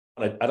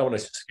I don't want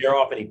to scare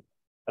off any.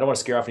 I don't want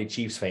to scare off any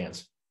Chiefs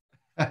fans.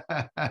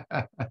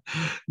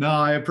 No,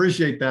 I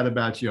appreciate that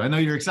about you. I know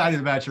you're excited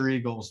about your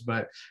Eagles,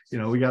 but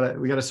we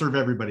gotta serve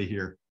everybody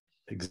here.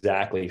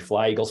 Exactly.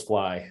 Fly, Eagles,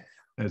 fly.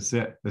 That's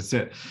it. That's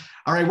it.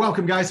 All right.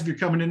 Welcome, guys. If you're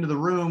coming into the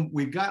room,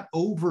 we've got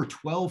over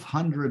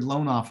 1,200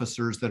 loan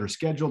officers that are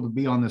scheduled to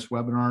be on this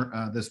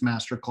webinar, this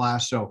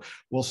masterclass. So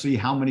we'll see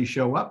how many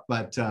show up,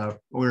 but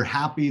we're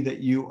happy that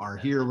you are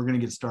here. We're going to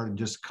get started in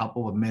just a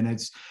couple of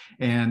minutes.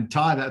 And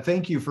Todd,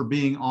 thank you for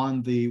being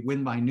on the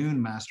Win by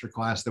Noon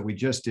masterclass that we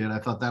just did. I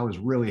thought that was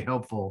really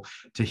helpful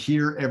to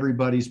hear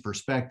everybody's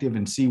perspective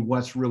and see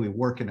what's really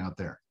working out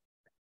there.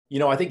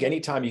 I think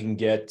anytime you can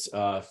get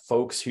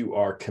folks who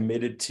are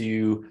committed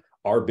to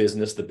our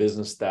business, the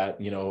business that,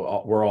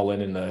 we're all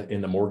in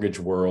the mortgage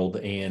world,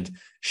 and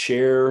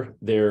share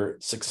their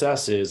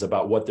successes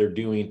about what they're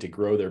doing to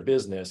grow their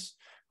business,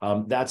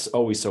 that's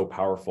always so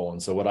powerful.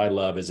 And so what I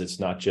love is it's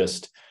not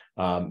just,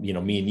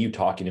 me and you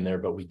talking in there,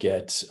 but we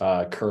get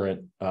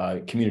current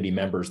community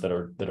members that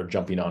are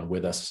jumping on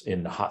with us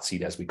in the hot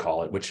seat, as we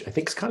call it, which I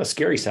think is kind of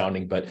scary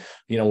sounding, but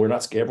we're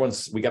not scared.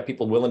 We got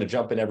people willing to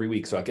jump in every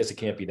week. So I guess it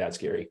can't be that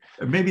scary.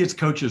 Maybe it's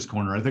Coach's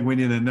Corner. I think we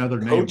need another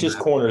name. Coach's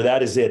Corner.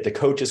 That is it. The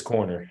Coach's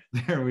Corner.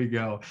 There we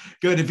go.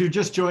 Good. If you're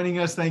just joining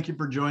us, thank you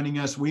for joining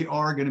us. We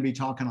are going to be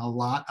talking a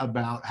lot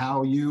about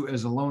how you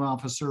as a loan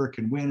officer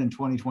can win in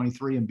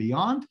 2023 and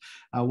beyond.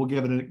 We'll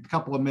give it a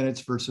couple of minutes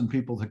for some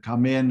people to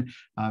come in.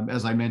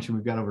 As I mentioned,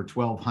 we've got over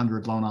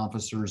 1,200 loan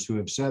officers who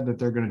have said that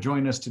they're going to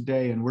join us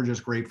today, and we're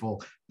just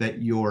grateful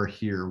that you're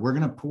here. We're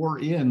going to pour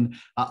in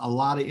a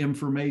lot of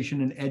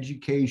information and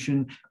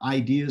education,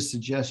 ideas,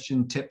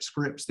 suggestion, tip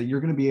scripts that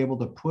you're going to be able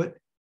to put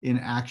in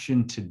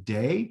action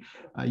today.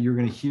 You're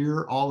going to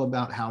hear all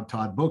about how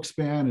Todd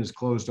Bookspan has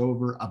closed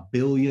over $1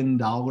 billion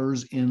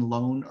in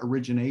loan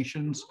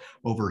originations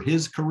over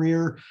his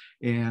career.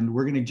 And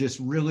we're going to just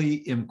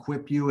really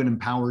equip you and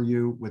empower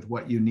you with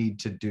what you need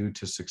to do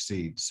to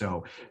succeed.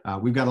 So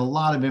we've got a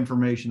lot of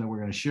information that we're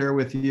going to share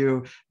with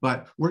you,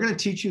 but we're going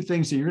to teach you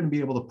things that you're going to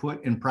be able to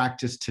put in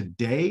practice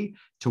today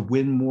to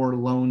win more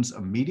loans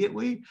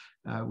immediately.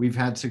 We've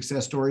had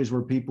success stories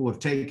where people have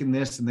taken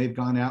this and they've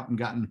gone out and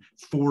gotten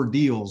 4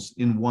 deals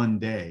in one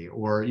day,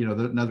 or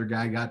another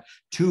guy got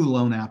 2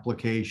 loan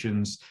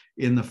applications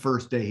in the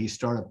first day he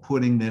started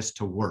putting this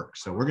to work.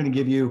 So we're going to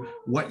give you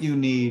what you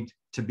need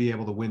to be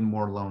able to win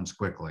more loans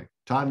quickly.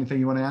 Todd, anything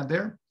you want to add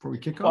there before we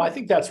kick off? Well, I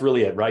think that's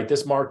really it, right?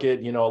 This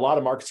market, a lot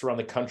of markets around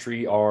the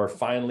country are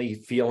finally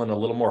feeling a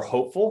little more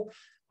hopeful.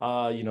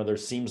 There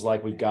seems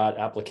like we've got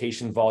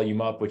application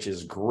volume up, which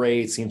is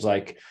great. Seems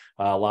like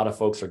a lot of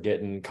folks are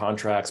getting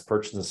contracts,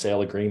 purchase and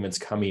sale agreements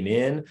coming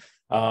in.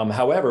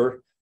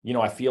 However,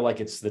 I feel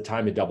like it's the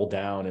time to double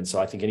down. And so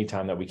I think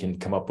anytime that we can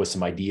come up with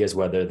some ideas,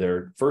 whether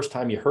they're first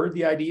time you heard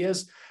the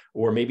ideas,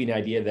 or maybe an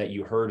idea that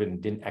you heard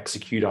and didn't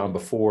execute on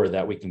before,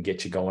 that we can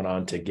get you going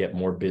on to get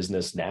more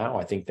business now,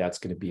 I think that's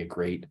going to be a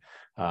great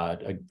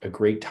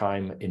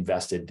time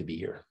invested to be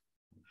here.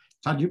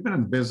 Todd, you've been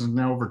in business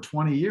now over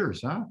 20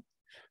 years, huh?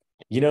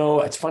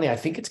 It's funny. I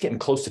think it's getting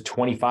close to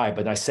 25,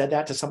 but I said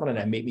that to someone and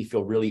it made me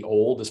feel really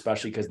old,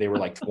 especially because they were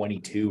like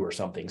 22 or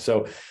something.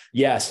 So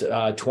yes,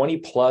 20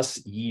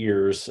 plus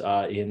years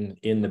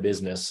in the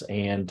business,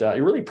 and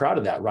you're really proud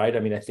of that, right? I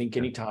mean, I think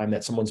anytime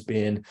that someone's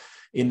been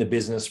in the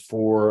business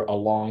for a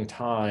long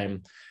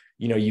time,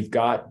 you've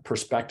got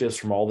perspectives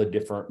from all the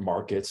different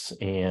markets.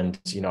 And,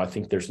 I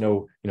think there's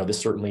this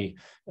certainly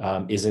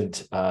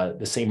isn't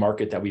the same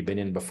market that we've been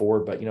in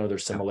before, but,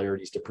 there's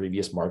similarities to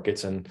previous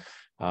markets. And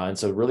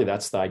so really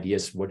that's the idea,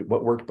 is what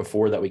worked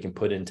before that we can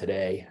put in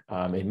today,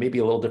 and maybe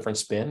a little different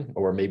spin,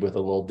 or maybe with a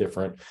little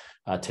different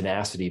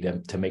tenacity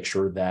to make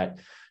sure that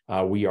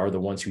we are the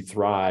ones who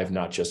thrive,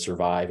 not just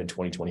survive in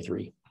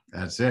 2023.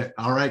 That's it.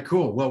 All right,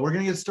 cool. Well, we're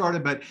going to get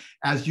started, but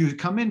as you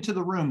come into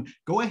the room,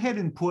 go ahead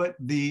and put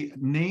the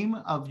name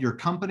of your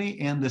company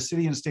and the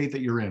city and state that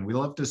you're in. We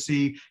love to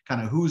see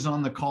kind of who's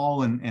on the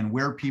call and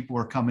where people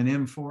are coming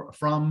in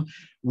from.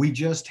 We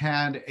just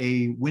had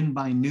a Win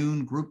by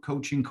Noon group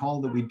coaching call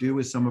that we do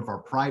with some of our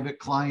private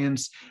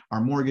clients, our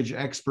mortgage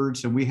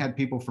experts, and we had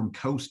people from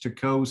coast to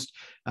coast,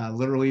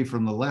 literally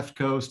from the left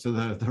coast to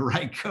the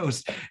right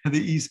coast and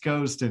the east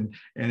coast, and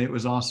it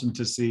was awesome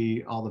to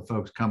see all the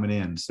folks coming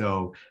in.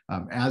 So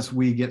as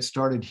we get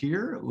started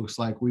here, it looks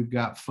like we've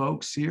got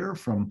folks here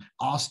from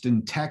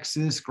Austin,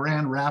 Texas,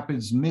 Grand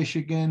Rapids,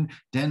 Michigan,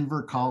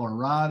 Denver,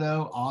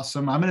 Colorado.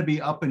 Awesome. I'm going to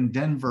be up in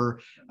Denver,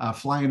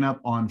 flying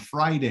up on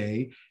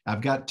Friday.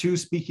 I've got 2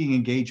 speaking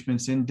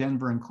engagements in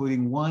Denver,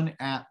 including one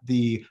at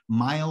the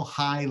Mile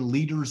High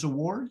Leaders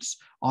Awards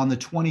on the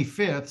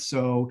 25th.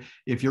 So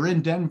if you're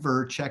in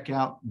Denver, check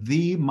out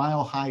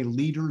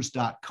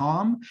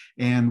themilehighleaders.com.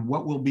 And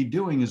what we'll be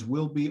doing is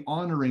we'll be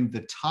honoring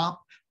the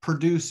top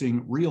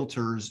producing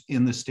realtors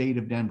in the state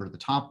of Denver, the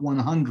top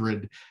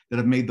 100 that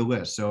have made the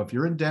list. So if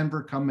you're in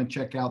Denver, come and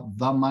check out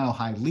the Mile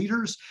High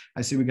Leaders.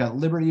 I see we got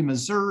Liberty,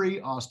 Missouri,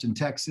 Austin,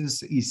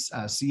 Texas, East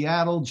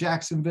Seattle,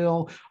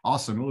 Jacksonville.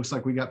 Awesome. It looks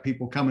like we got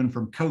people coming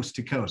from coast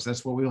to coast.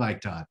 That's what we like,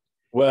 Todd.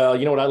 Well,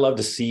 you know what I love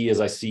to see is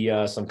I see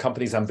some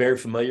companies I'm very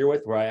familiar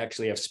with where I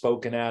actually have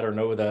spoken at or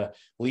know the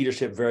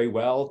leadership very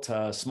well,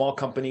 to small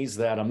companies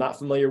that I'm not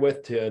familiar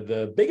with, to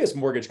the biggest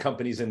mortgage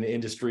companies in the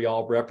industry,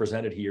 all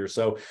represented here.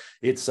 So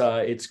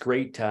it's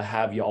great to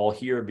have you all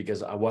here,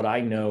 because what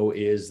I know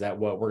is that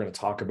what we're going to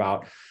talk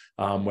about,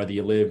 whether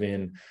you live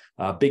in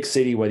a big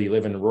city, whether you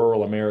live in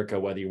rural America,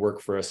 whether you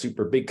work for a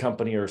super big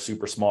company or a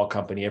super small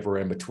company,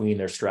 everywhere in between,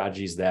 there's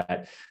strategies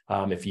that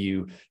if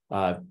you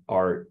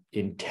are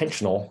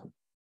intentional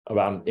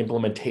about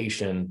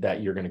implementation,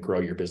 that you're going to grow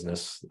your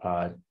business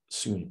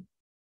soon.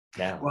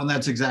 Now. Well, and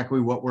that's exactly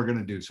what we're going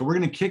to do. So we're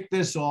going to kick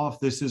this off.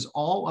 This is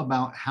all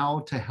about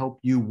how to help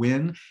you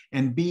win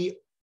and be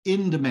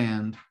in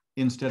demand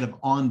instead of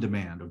on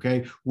demand.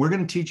 Okay. We're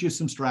going to teach you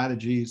some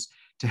strategies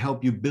to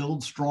help you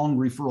build strong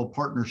referral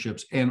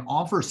partnerships and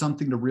offer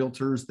something to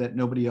realtors that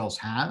nobody else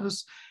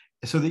has,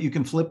 so that you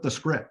can flip the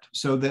script,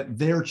 so that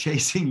they're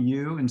chasing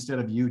you instead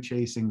of you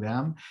chasing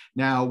them.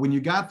 Now, when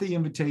you got the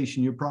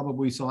invitation, you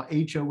probably saw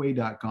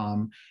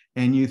HOA.com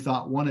and you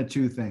thought one of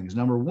two things.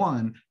 Number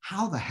one,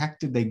 how the heck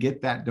did they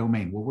get that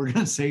domain? Well, we're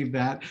going to save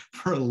that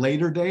for a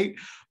later date.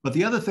 But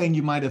the other thing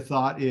you might have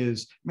thought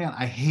is, man,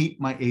 I hate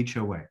my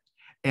HOA.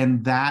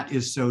 And that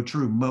is so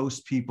true.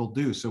 Most people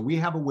do. So we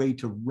have a way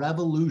to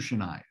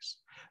revolutionize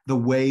the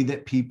way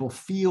that people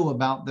feel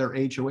about their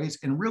HOAs,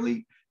 and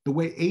really the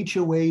way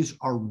HOAs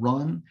are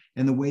run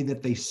and the way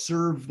that they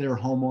serve their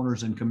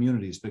homeowners and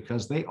communities,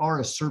 because they are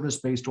a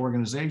service-based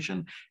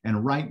organization.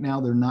 And right now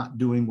they're not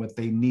doing what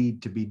they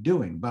need to be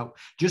doing. But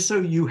just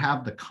so you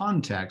have the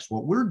context,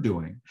 what we're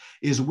doing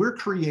is we're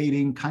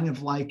creating kind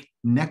of like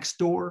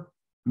Nextdoor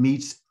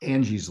meets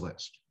Angie's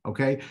List.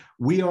 Okay.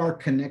 We are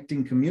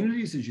connecting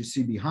communities, as you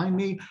see behind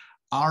me.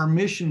 Our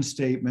mission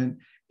statement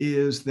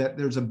is that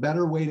there's a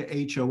better way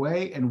to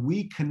HOA, and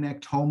we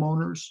connect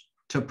homeowners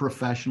to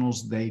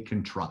professionals they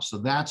can trust. So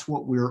that's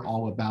what we're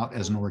all about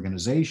as an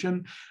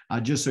organization.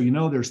 Just so you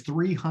know, there's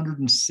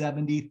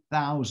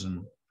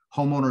 370,000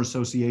 homeowner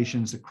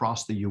associations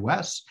across the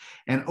US,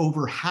 and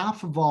over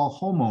half of all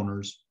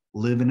homeowners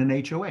live in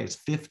an HOA. It's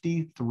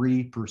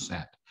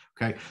 53%.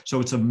 Okay, so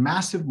it's a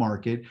massive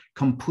market,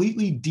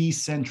 completely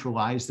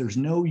decentralized. There's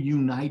no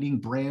uniting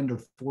brand or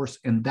force,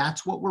 and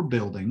that's what we're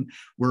building.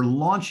 We're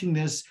launching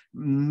this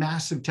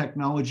massive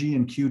technology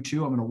in Q2.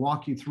 I'm going to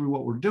walk you through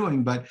what we're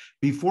doing, but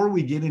before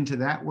we get into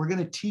that, we're going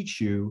to teach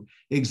you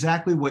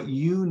exactly what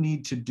you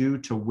need to do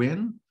to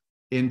win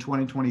in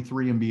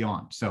 2023 and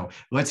beyond. So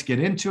let's get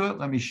into it.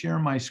 Let me share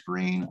my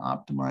screen,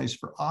 optimize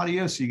for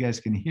audio so you guys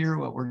can hear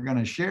what we're going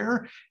to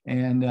share,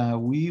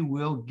 and we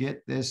will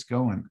get this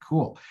going.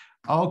 Cool.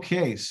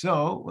 Okay,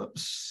 so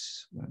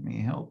whoops, let me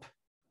help.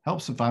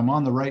 Helps if I'm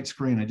on the right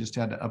screen. I just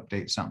had to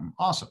update something.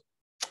 Awesome.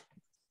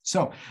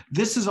 So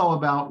this is all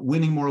about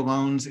winning more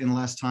loans in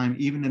less time,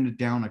 even in a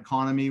down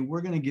economy.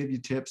 We're going to give you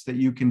tips that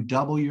you can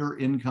double your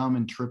income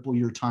and triple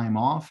your time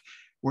off.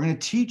 We're going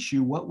to teach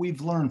you what we've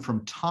learned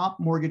from top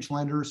mortgage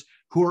lenders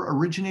who are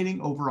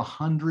originating over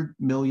 $100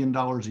 million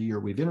a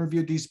year. We've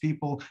interviewed these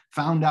people,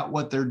 found out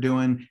what they're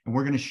doing, and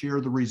we're going to share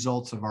the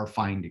results of our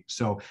findings.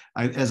 So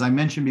as I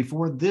mentioned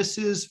before, this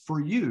is for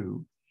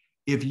you.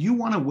 If you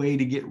want a way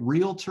to get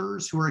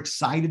realtors who are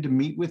excited to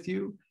meet with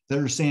you,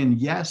 they're saying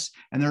yes,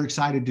 and they're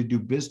excited to do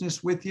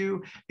business with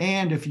you.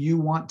 And if you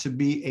want to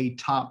be a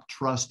top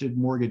trusted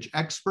mortgage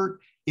expert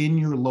in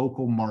your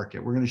local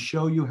market, we're going to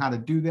show you how to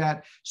do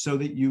that so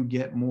that you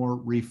get more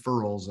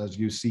referrals, as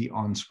you see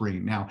on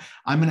screen. Now,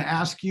 I'm going to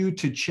ask you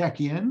to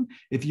check in.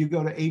 If you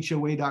go to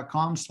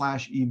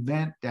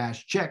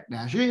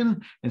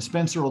hoa.com/event-check-in, and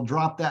Spencer will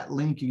drop that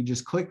link. You can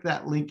just click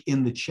that link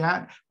in the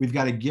chat. We've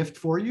got a gift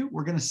for you.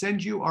 We're going to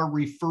send you our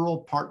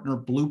referral partner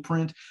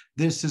blueprint.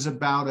 This is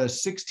about a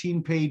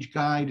 16-page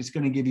guide. It's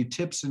going to give you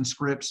tips and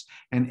scripts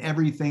and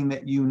everything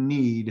that you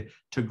need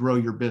to grow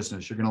your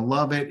business. You're going to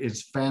love it.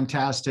 It's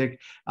fantastic.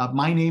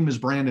 My name is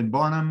Brandon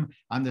Barnum.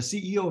 I'm the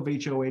CEO of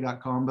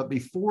HOA.com. But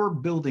before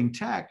building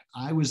tech,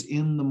 I was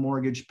in the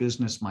mortgage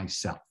business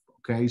myself.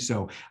 Okay,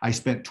 so I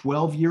spent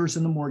 12 years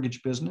in the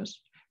mortgage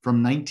business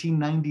from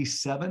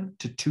 1997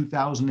 to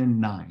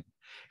 2009.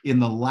 In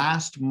the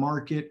last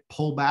market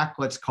pullback,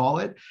 let's call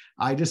it,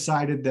 I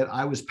decided that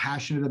I was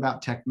passionate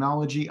about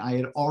technology. I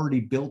had already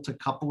built a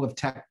couple of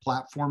tech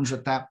platforms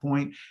at that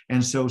point.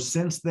 And so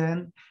since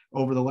then,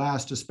 over the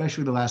last,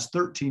 especially the last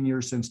 13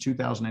 years since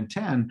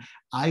 2010,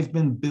 I've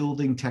been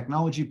building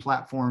technology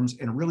platforms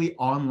and really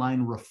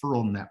online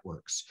referral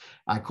networks.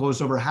 I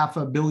closed over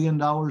 $500 million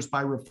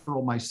by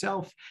referral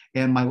myself.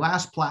 And my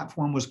last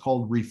platform was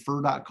called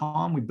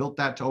Refer.com. We built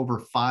that to over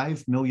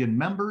 5 million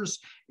members,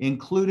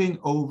 including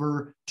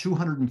over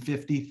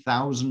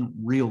 250,000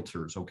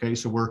 realtors. Okay,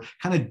 so we're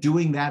kind of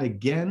doing that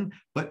again,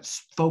 but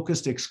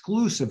focused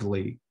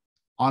exclusively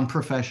on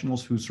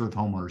professionals who serve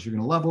homeowners. You're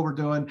going to love what we're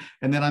doing.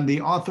 And then I'm the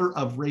author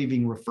of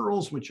Raving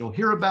Referrals, which you'll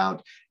hear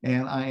about.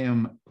 And I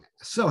am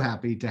so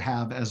happy to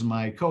have as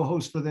my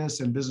co-host for this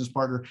and business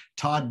partner,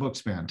 Todd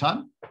Bookspan.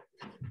 Todd?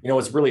 You know,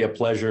 it's really a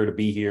pleasure to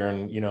be here.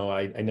 And, you know,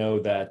 I know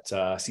that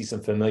I see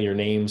some familiar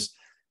names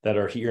that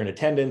are here in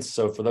attendance.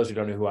 So for those who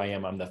don't know who I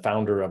am, I'm the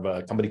founder of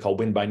a company called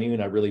Win by Noon.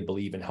 I really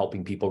believe in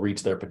helping people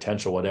reach their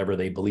potential, whatever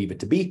they believe it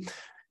to be.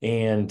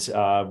 And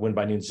Win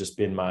by Noon's just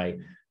been my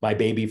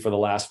baby for the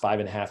last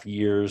 5.5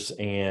 years,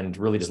 and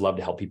really just love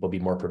to help people be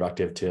more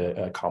productive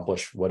to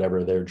accomplish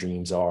whatever their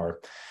dreams are.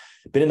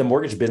 Been in the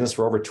mortgage business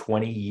for over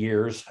 20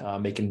 years,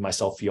 making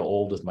myself feel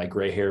old with my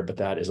gray hair, but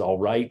that is all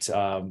right.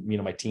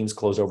 My team's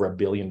closed over $1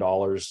 billion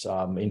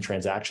in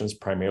transactions,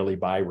 primarily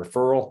by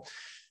referral.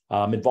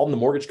 Involved in the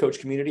mortgage coach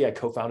community. I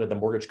co-founded the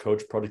Mortgage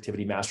Coach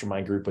Productivity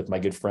Mastermind Group with my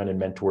good friend and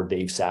mentor,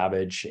 Dave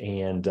Savage.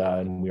 And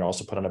we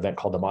also put on an event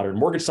called the Modern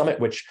Mortgage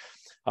Summit, which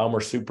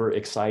we're super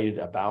excited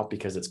about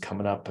because it's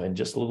coming up in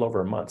just a little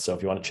over a month. So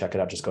if you want to check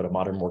it out, just go to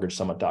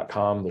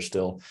modernmortgagesummit.com.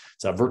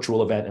 It's a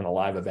virtual event and a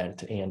live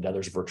event, and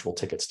there's virtual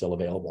tickets still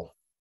available.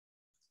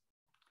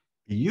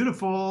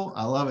 Beautiful.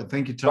 I love it.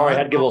 Thank you, Todd. Sorry, I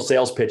had to give a little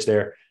sales pitch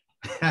there.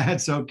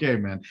 That's okay,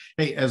 man.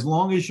 Hey, as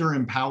long as you're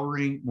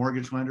empowering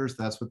mortgage lenders,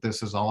 that's what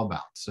this is all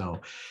about.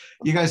 So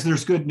you guys,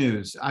 there's good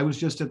news. I was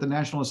just at the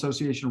National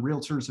Association of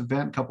Realtors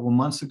event a couple of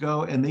months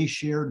ago, and they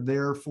shared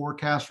their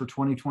forecast for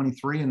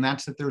 2023. And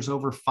that's that there's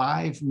over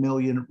 5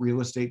 million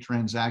real estate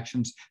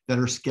transactions that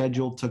are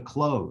scheduled to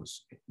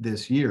close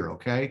this year.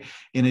 Okay.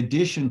 In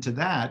addition to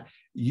that,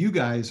 you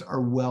guys are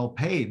well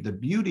paid. The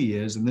beauty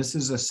is, and this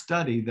is a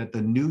study that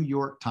the New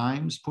York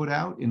Times put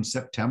out in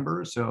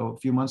September, so a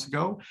few months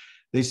ago,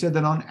 they said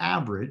that on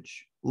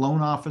average,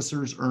 loan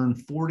officers earn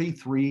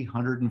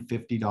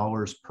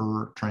 $4,350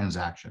 per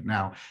transaction.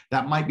 Now,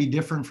 that might be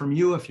different from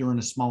you if you're in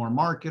a smaller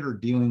market or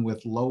dealing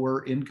with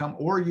lower income,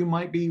 or you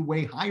might be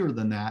way higher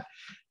than that,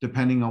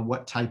 depending on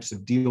what types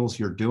of deals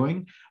you're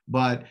doing.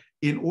 But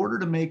in order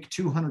to make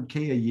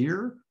 $200K a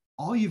year,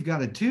 all you've got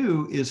to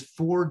do is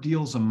 4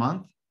 deals a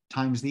month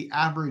times the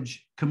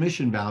average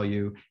commission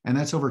value, and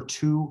that's over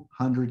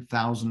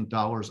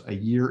 $200,000 a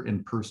year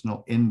in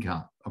personal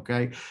income.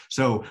 Okay.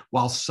 So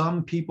while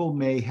some people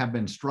may have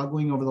been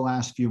struggling over the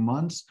last few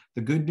months,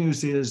 the good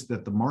news is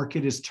that the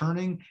market is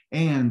turning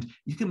and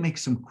you can make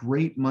some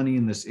great money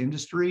in this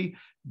industry,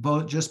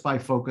 but just by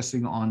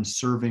focusing on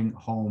serving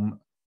home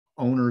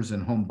owners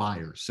and home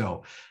buyers.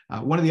 So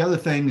one of the other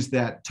things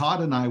that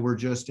Todd and I were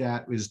just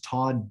at is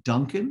Todd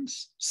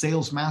Duncan's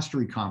Sales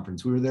Mastery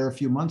Conference. We were there a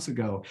few months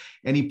ago,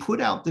 and he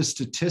put out this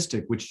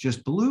statistic, which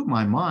just blew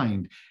my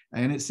mind.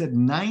 And it said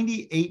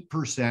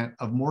 98%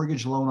 of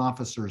mortgage loan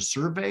officers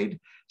surveyed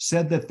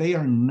said that they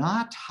are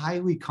not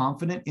highly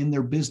confident in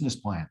their business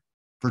plan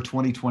for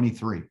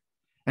 2023.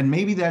 And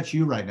maybe that's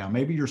you right now.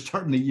 Maybe you're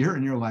starting the year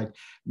and you're like,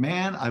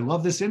 man, I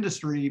love this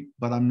industry,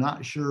 but I'm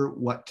not sure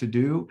what to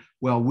do.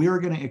 Well, we're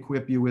going to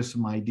equip you with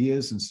some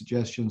ideas and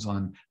suggestions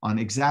on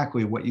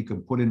exactly what you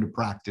can put into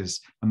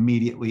practice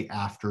immediately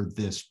after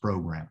this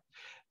program.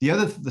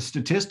 The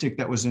statistic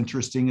that was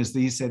interesting is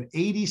they said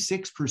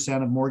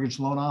 86% of mortgage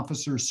loan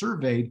officers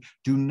surveyed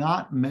do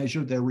not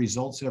measure their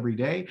results every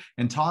day.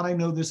 And Todd, I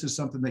know this is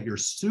something that you're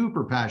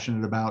super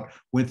passionate about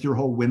with your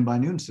whole Win by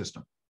Noon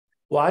system.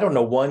 Well, I don't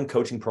know one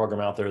coaching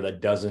program out there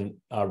that doesn't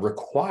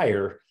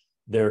require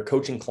their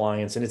coaching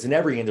clients, and it's in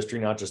every industry,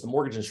 not just the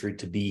mortgage industry,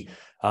 to be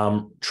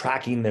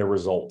tracking their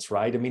results,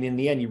 right? I mean, in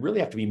the end, you really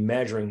have to be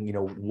measuring,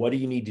 what do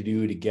you need to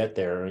do to get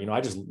there?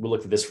 I just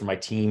looked at this for my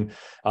team,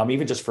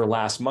 even just for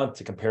last month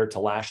to compare it to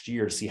last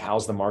year to see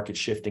how's the market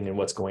shifting and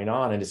what's going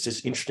on. And it's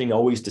just interesting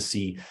always to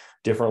see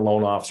different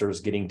loan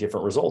officers getting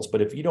different results.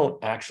 But if you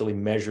don't actually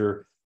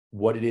measure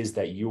what it is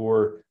that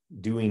you're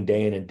doing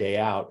day in and day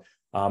out,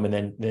 and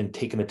then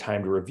taking the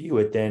time to review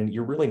it, then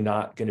you're really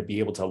not going to be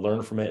able to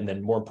learn from it. And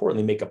then more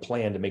importantly, make a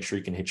plan to make sure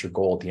you can hit your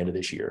goal at the end of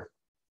this year.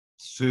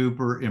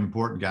 Super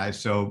important, guys.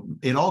 So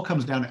it all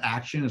comes down to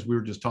action, as we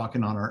were just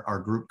talking on our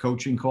group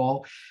coaching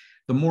call.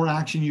 The more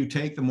action you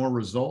take, the more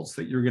results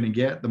that you're going to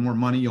get, the more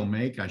money you'll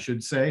make, I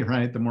should say,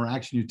 right? The more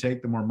action you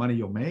take, the more money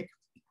you'll make.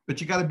 But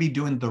you got to be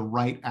doing the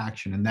right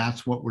action. And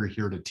that's what we're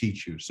here to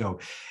teach you. So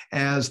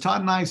as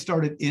Todd and I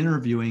started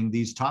interviewing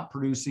these top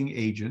producing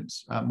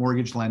agents,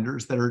 mortgage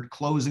lenders that are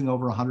closing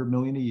over $100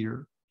 million a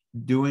year,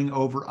 doing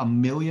over $1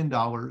 million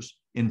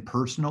in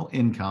personal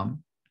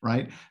income,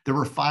 right? There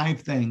were 5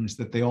 things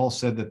that they all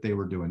said that they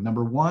were doing.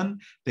 Number 1,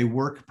 they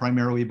work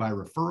primarily by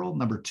referral.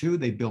 Number 2,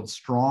 they build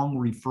strong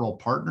referral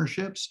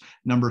partnerships.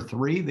 Number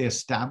 3, they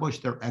establish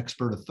their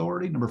expert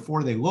authority. Number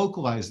 4, they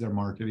localize their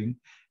marketing.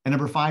 And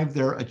number 5,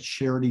 they're a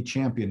charity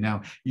champion.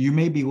 Now, you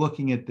may be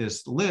looking at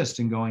this list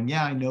and going,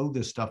 yeah, I know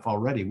this stuff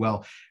already.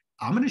 Well,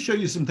 I'm going to show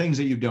you some things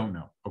that you don't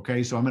know.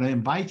 Okay. So I'm going to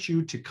invite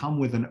you to come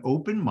with an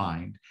open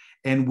mind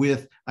and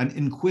with an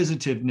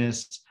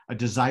inquisitiveness, a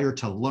desire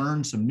to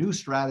learn some new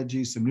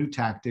strategies, some new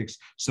tactics,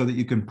 so that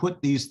you can put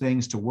these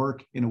things to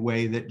work in a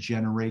way that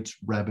generates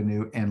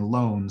revenue and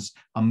loans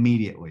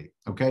immediately.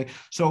 Okay.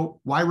 So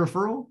why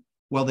referral?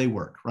 Well, they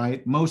work,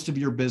 right? Most of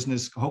your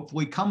business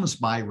hopefully comes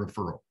by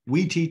referral.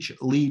 We teach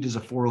lead is a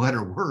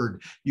 4-letter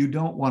word. You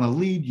don't want a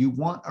lead, you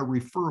want a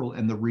referral.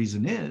 And the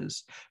reason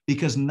is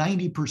because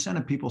 90%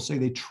 of people say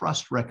they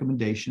trust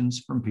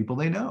recommendations from people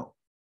they know,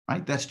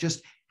 right? That's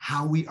just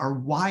how we are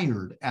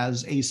wired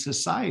as a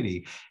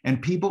society.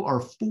 And people are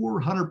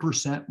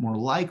 400% more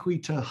likely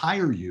to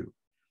hire you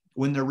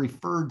when they're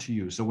referred to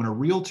you. So when a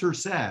realtor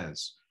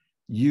says,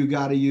 you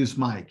got to use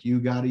Mike, you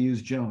got to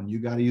use Joan, you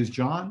got to use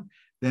John,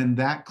 then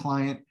that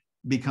client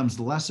becomes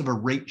less of a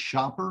rate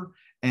shopper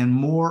and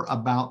more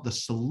about the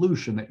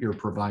solution that you're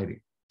providing.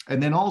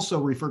 And then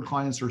also referred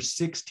clients are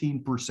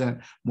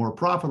 16% more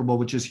profitable,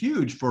 which is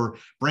huge for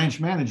branch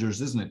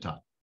managers, isn't it, Todd?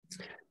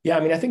 Yeah, I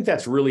mean, I think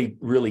that's really,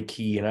 really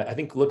key. And I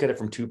think look at it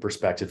from two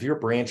perspectives. If you're a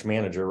branch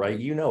manager, right,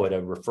 you know it,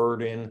 a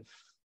referred in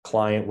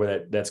client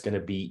where that's going to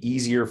be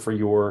easier for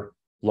your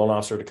loan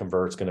officer to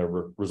convert, it's going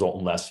to result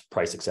in less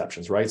price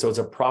exceptions, right? So it's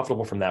a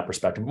profitable from that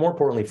perspective. More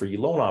importantly, for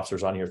you loan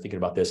officers on here thinking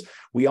about this,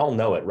 we all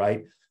know it,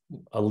 right?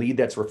 A lead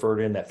that's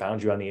referred in that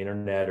found you on the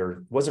internet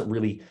or wasn't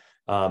really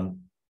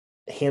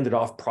handed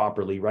off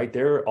properly, right?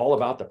 They're all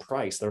about the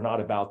price. They're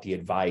not about the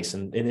advice.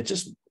 And it's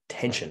just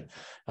tension.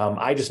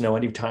 I just know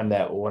anytime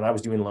that when I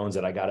was doing loans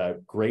that I got a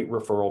great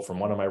referral from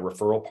one of my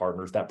referral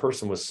partners, that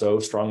person was so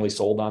strongly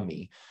sold on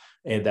me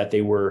and that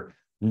they were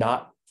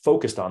not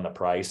focused on the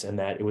price and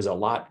that it was a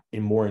lot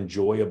more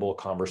enjoyable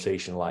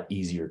conversation, a lot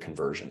easier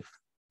conversion.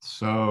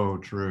 So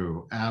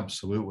true.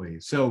 Absolutely.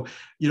 So,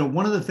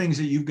 one of the things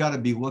that you've got to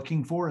be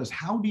looking for is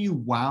how do you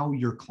wow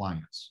your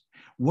clients?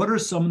 What are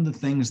some of the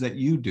things that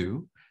you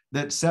do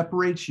that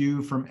separates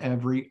you from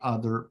every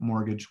other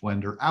mortgage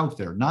lender out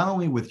there, not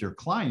only with your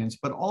clients,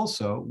 but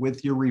also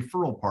with your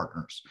referral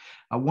partners?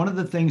 One of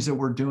the things that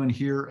we're doing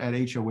here at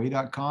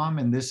HOA.com,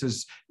 and this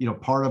is,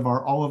 part of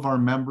all of our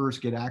members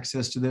get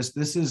access to this.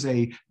 This is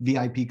a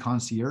VIP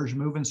concierge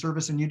move-in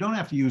service, and you don't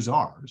have to use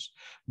ours,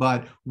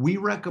 but we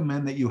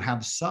recommend that you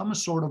have some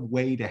sort of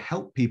way to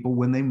help people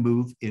when they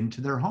move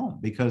into their home,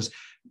 because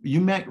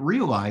you might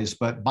realize,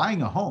 but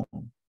buying a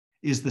home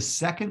is the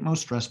second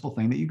most stressful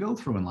thing that you go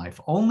through in life,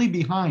 only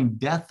behind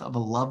death of a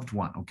loved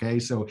one. Okay.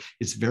 So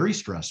it's very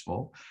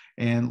stressful.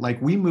 And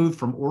like we moved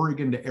from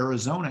Oregon to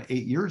Arizona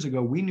 8 years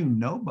ago, we knew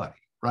nobody,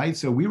 right?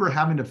 So we were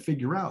having to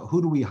figure out who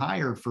do we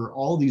hire for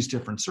all these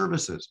different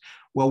services.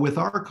 Well, with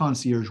our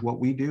concierge, what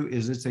we do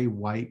is it's a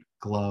white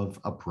glove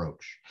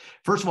approach.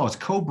 First of all, it's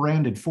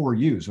co-branded for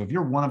you. So if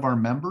you're one of our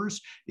members,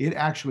 it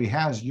actually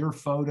has your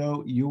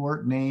photo,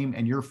 your name,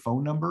 and your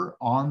phone number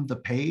on the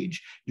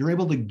page. You're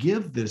able to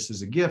give this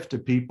as a gift to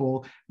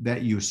people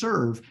that you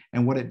serve.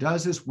 And what it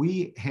does is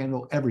we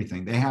handle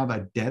everything. They have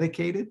a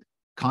dedicated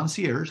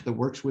concierge that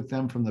works with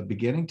them from the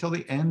beginning till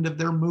the end of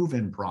their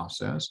move-in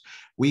process.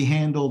 We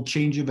handle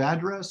change of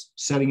address,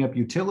 setting up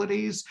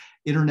utilities,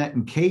 internet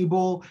and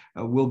cable.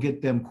 We'll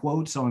get them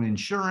quotes on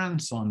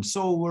insurance, on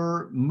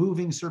solar,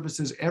 moving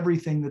services,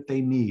 everything that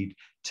they need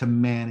to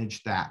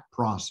manage that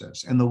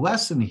process. And the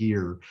lesson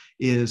here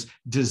is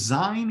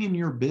design in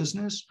your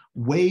business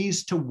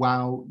ways to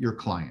wow your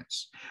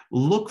clients.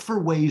 Look for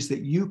ways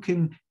that you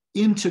can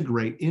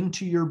integrate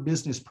into your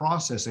business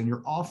process and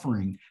your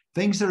offering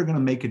things that are going to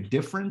make a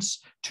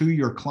difference to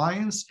your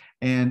clients,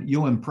 and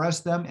you'll impress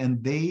them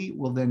and they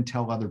will then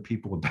tell other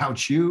people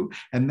about you.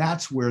 And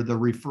that's where the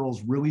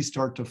referrals really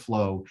start to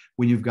flow,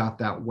 when you've got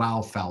that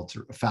wow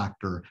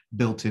factor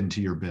built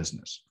into your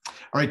business.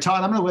 All right,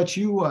 Todd, I'm going to let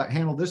you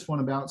handle this one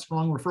about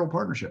strong referral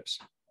partnerships.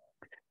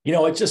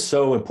 It's just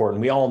so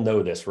important. We all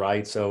know this,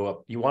 right?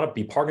 So you want to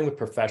be partnering with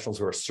professionals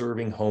who are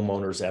serving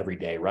homeowners every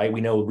day, right?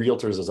 We know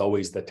realtors is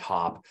always the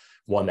top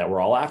one that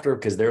we're all after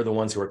because they're the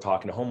ones who are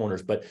talking to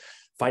homeowners, but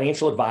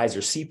financial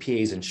advisors,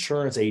 CPAs,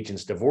 insurance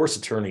agents, divorce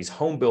attorneys,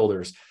 home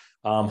builders,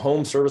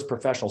 home service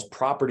professionals,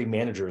 property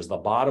managers. The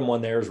bottom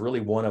one there is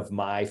really one of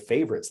my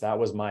favorites. That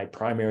was my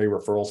primary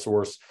referral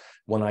source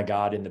when I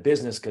got in the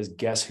business, because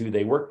guess who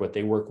they work with?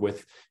 They work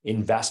with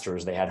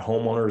investors. They had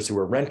homeowners who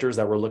were renters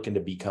that were looking to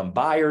become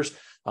buyers,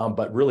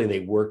 but really they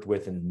worked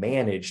with and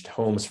managed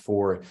homes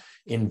for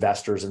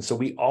investors. And so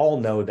we all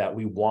know that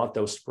we want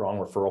those strong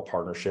referral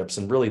partnerships.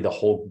 And really the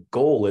whole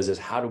goal is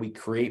how do we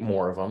create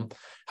more of them?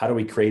 How do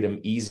we create them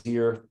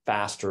easier,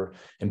 faster,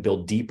 and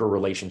build deeper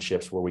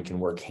relationships where we can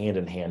work hand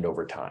in hand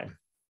over time?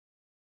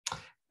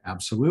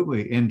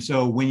 Absolutely. And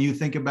so when you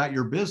think about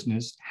your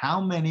business,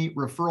 how many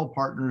referral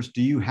partners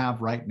do you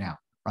have right now?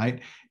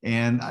 Right.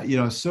 And,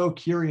 so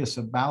curious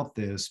about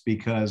this,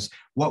 because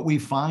what we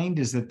find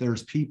is that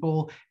there's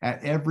people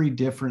at every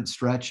different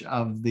stretch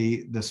of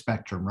the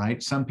spectrum,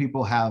 right? Some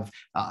people have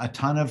a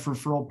ton of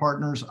referral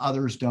partners,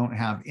 others don't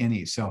have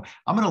any. So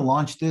I'm going to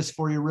launch this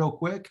for you real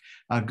quick.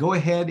 Go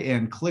ahead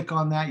and click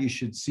on that. You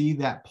should see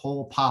that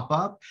poll pop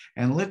up,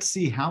 and let's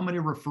see how many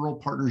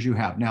referral partners you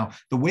have. Now,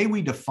 the way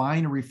we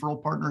define a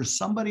referral partner is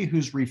somebody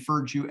who's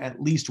referred you at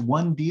least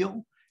one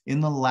deal in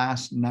the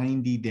last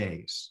 90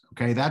 days.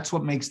 Okay, that's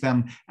what makes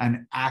them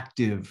an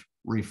active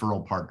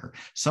referral partner.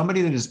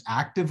 Somebody that is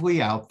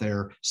actively out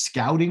there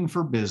scouting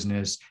for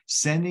business,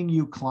 sending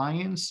you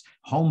clients,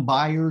 home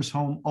buyers,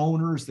 home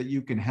owners that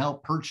you can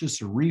help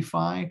purchase or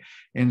refi.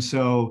 And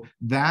so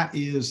that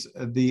is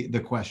the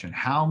question.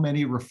 How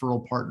many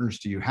referral partners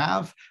do you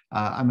have?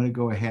 I'm going to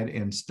go ahead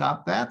and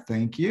stop that.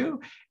 Thank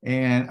you.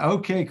 And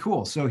okay,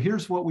 cool. So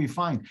here's what we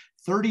find.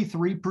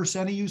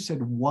 33% of you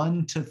said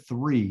 1 to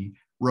 3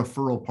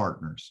 referral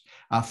partners.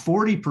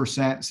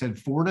 40% said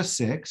 4 to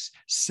 6,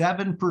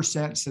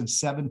 7% said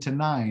 7 to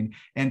 9,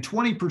 and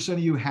 20% of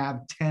you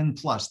have 10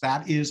 plus.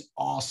 That is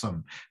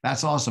awesome.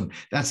 That's awesome.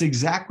 That's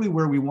exactly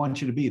where we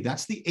want you to be.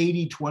 That's the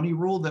 80-20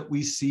 rule that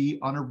we see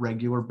on a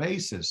regular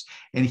basis.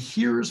 And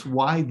here's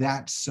why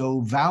that's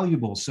so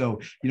valuable. So,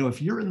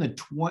 if you're in the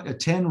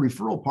 10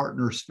 referral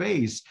partner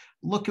space,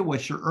 look at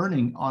what you're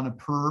earning on a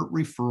per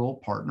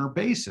referral partner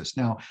basis.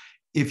 Now,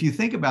 if you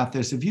think about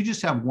this, if you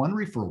just have one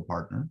referral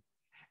partner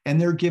and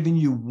they're giving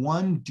you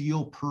one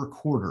deal per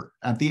quarter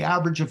at the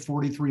average of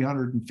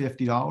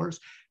 $4,350,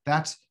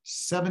 that's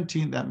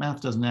 17, that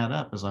math doesn't add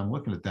up as I'm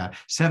looking at that,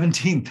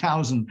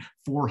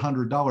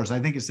 $17,400. I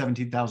think it's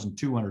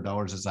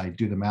 $17,200 as I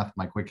do the math in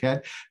my quick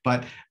head,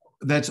 but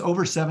that's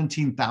over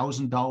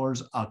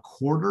 $17,000 a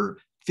quarter,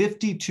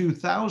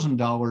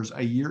 $52,000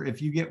 a year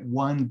if you get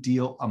one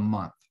deal a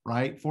month,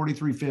 right?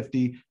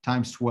 4,350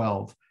 times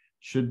 12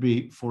 should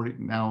be 40.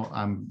 Now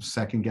I'm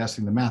second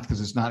guessing the math because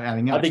it's not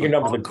adding up. I think your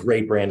numbers are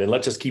great, Brandon.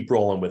 Let's just keep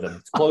rolling with them.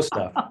 It's close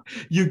enough.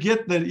 You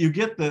get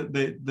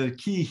the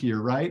key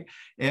here, right?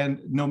 And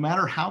no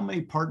matter how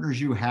many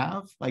partners you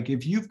have, like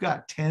if you've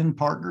got 10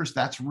 partners,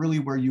 that's really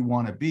where you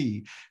want to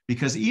be,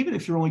 because even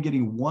if you're only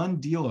getting one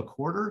deal a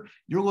quarter,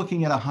 you're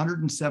looking at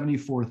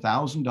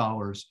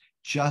 $174,000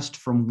 just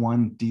from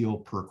one deal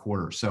per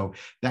quarter. So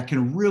that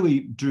can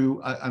really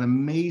do an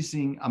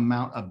amazing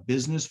amount of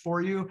business for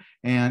you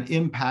and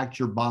impact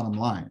your bottom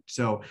line.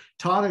 So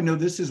Todd, I know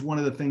this is one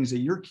of the things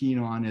that you're keen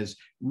on, is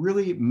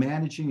really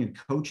managing and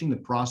coaching the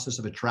process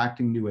of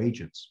attracting new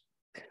agents.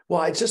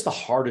 Well, it's just the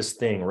hardest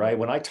thing, right?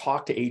 When I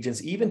talk to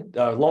agents, even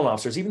loan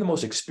officers, even the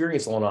most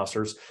experienced loan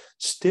officers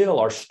still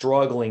are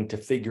struggling to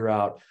figure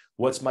out,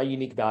 what's my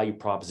unique value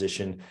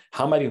proposition?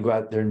 How am I going to go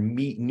out there and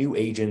meet new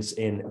agents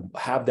and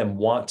have them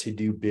want to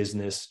do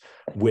business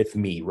with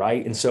me,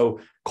 right? And so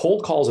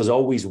cold calls has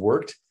always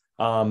worked.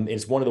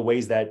 It's one of the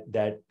ways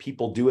that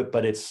people do it,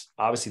 but it's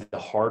obviously the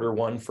harder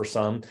one for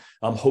some.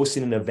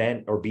 Hosting an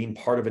event or being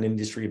part of an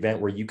industry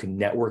event where you can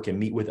network and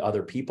meet with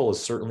other people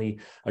is certainly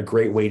a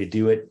great way to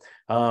do it.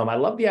 I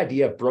love the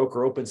idea of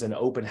broker opens and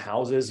open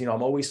houses.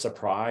 I'm always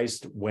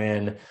surprised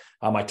when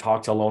I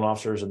talk to loan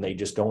officers and they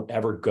just don't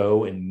ever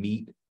go and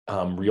meet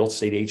real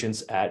estate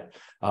agents at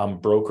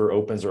broker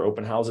opens or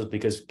open houses,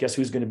 because guess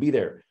who's going to be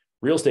there?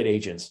 Real estate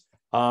agents.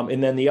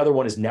 And then the other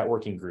one is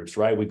networking groups,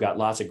 right? We've got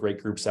lots of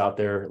great groups out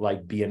there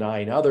like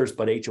BNI and others,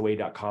 but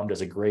HOA.com does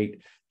a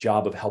great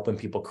job of helping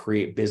people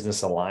create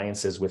business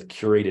alliances with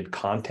curated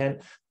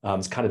content.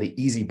 It's kind of the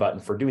easy button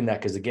for doing that,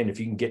 because again, if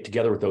you can get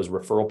together with those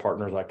referral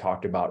partners I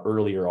talked about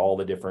earlier, all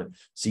the different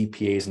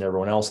CPAs and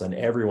everyone else, and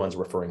everyone's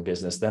referring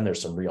business, then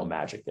there's some real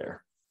magic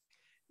there.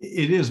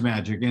 It is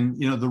magic. And,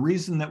 the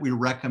reason that we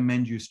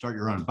recommend you start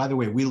your own, by the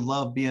way, we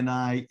love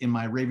BNI. In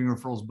my Raving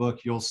Referrals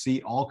book, you'll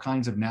see all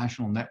kinds of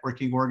national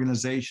networking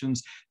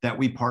organizations that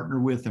we partner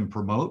with and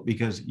promote,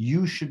 because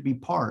you should be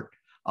part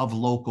of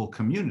local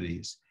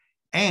communities.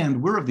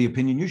 And we're of the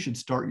opinion you should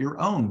start your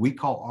own. We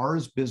call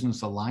ours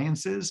business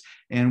alliances.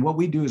 And what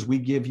we do is we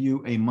give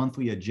you a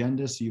monthly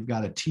agenda. So you've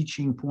got a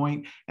teaching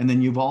point, and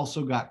then you've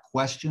also got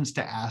questions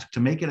to ask to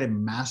make it a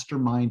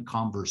mastermind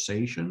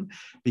conversation.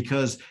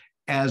 Because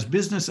as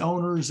business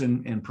owners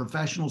and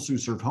professionals who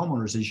serve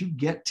homeowners, as you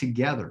get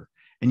together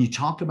and you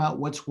talk about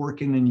what's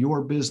working in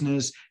your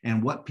business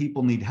and what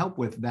people need help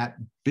with, that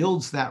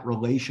builds that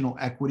relational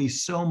equity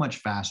so much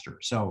faster.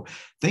 So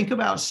think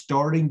about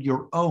starting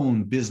your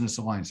own business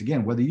alliance.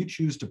 Again, whether you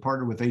choose to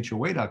partner with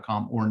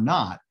HOA.com or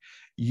not,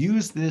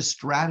 use this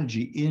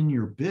strategy in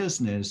your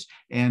business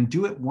and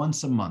do it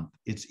once a month.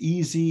 It's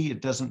easy.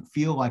 It doesn't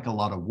feel like a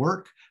lot of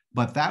work.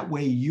 But that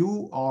way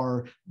you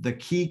are the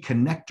key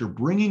connector,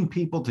 bringing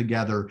people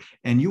together,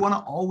 and you want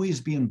to always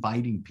be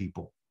inviting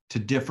people to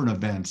different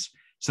events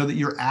so that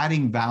you're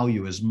adding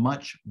value, as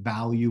much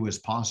value as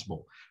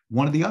possible.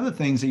 One of the other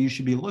things that you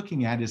should be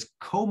looking at is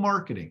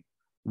co-marketing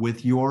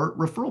with your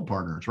referral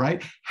partners,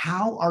 right?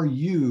 How are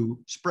you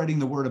spreading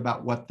the word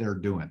about what they're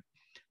doing?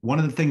 One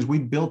of the things we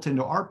built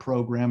into our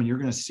program, and you're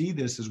going to see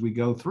this as we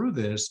go through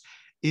this,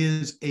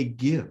 is a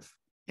give.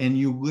 And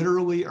you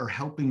literally are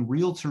helping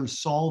realtors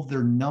solve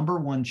their number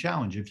one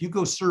challenge. If you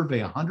go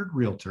survey 100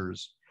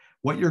 realtors,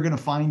 what you're going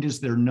to find is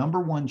their number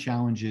one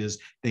challenge is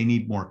they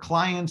need more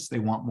clients, they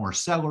want more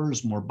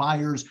sellers, more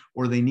buyers,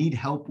 or they need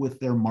help with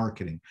their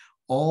marketing.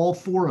 All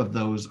four of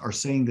those are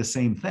saying the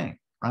same thing,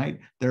 right?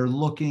 They're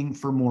looking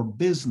for more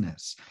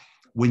business.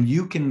 When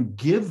you can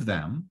give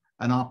them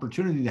an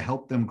opportunity to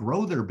help them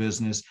grow their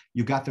business,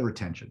 you got their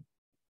attention.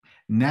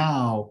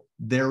 Now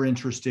they're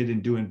interested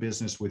in doing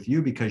business with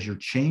you because you're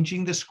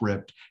changing the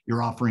script.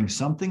 You're offering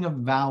something of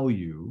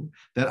value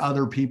that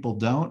other people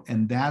don't.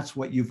 And that's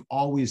what you've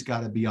always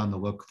got to be on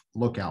the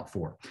lookout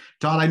for.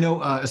 Todd, I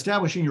know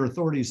establishing your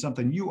authority is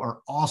something you are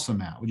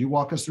awesome at. Would you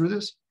walk us through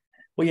this?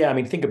 Well, yeah, I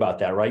mean, think about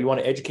that, right? You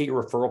want to educate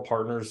your referral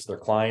partners, their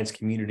clients,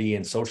 community,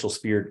 and social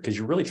sphere, because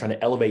you're really trying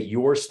to elevate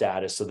your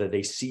status so that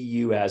they see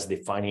you as the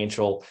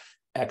financial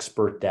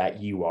expert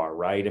that you are,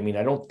 right? I mean,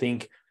 I don't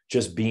think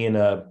just being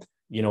a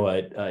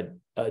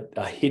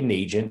a hidden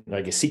agent,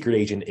 like a secret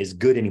agent, is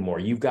good anymore.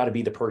 You've got to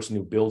be the person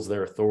who builds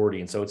their authority.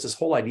 And so it's this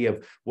whole idea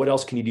of what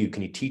else can you do?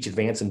 Can you teach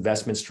advanced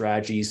investment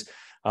strategies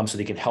so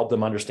they can help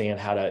them understand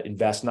how to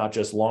invest, not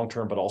just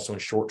long-term, but also in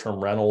short-term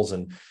rentals?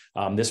 And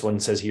this one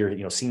says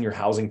here, senior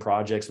housing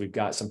projects. We've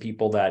got some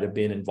people that have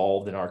been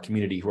involved in our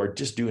community who are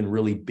just doing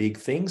really big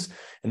things.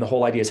 And the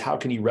whole idea is, how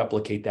can you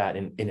replicate that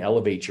and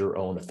elevate your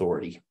own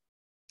authority?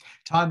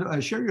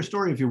 Todd, share your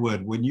story if you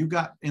would. When you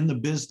got in the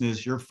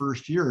business your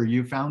first year,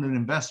 you found an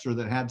investor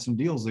that had some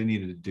deals they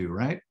needed to do,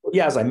 right?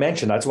 Yeah, as I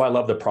mentioned, that's why I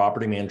love the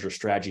property manager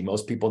strategy.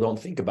 Most people don't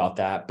think about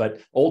that,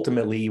 but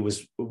ultimately it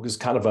was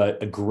kind of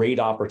a great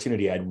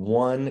opportunity. I had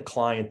one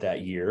client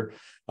that year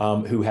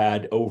who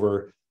had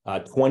over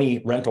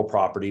 20 rental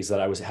properties that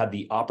I had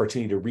the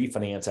opportunity to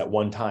refinance at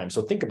one time.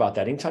 So think about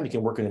that. Anytime you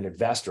can work with an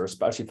investor,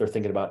 especially if they're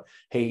thinking about,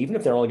 hey, even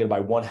if they're only going to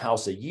buy one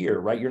house a year,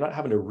 right? You're not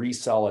having to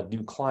resell a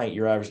new client.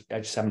 You're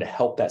just having to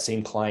help that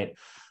same client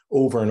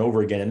over and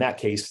over again. In that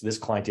case, this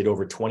client did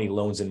over 20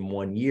 loans in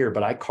 1 year,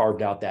 but I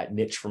carved out that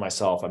niche for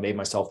myself. I made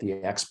myself the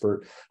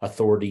expert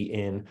authority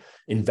in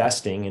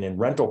investing and in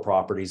rental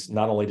properties.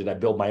 Not only did I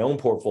build my own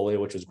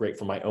portfolio, which was great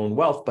for my own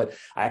wealth, but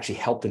I actually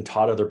helped and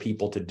taught other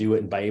people to do it.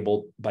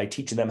 And by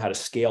teaching them how to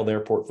scale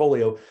their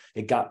portfolio,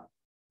 it got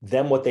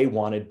them what they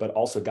wanted, but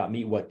also got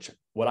me what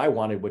I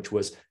wanted, which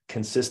was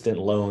consistent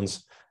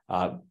loans,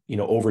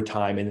 over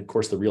time. And of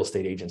course, the real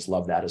estate agents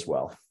love that as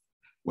well.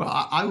 Well,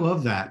 I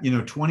love that.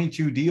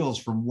 22 deals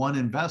from one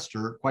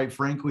investor. Quite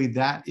frankly,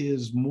 that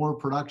is more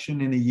production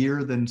in a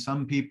year than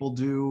some people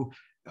do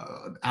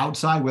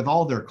outside with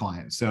all their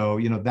clients. So,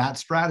 that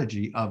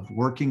strategy of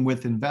working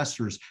with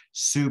investors,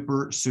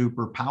 super,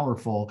 super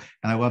powerful.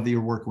 And I love that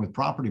you're working with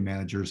property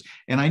managers.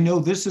 And I know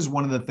this is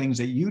one of the things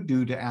that you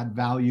do to add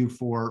value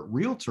for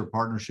realtor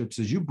partnerships,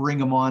 is you bring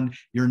them on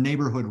your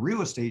neighborhood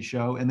real estate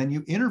show and then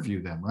you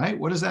interview them, right?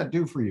 What does that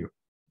do for you?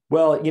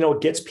 Well,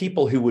 it gets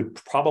people who would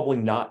probably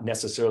not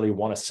necessarily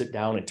want to sit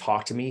down and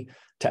talk to me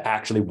to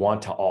actually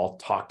want to all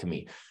talk to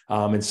me.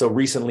 And so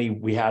recently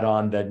we had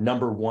on the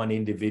 #1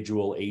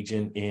 individual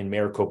agent in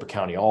Maricopa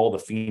County, all the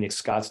Phoenix,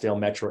 Scottsdale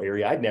metro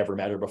area. I'd never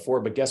met her before,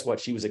 but guess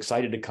what? She was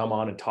excited to come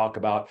on and talk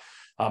about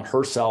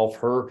herself,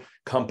 her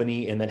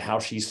company, and then how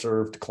she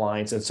served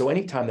clients. And so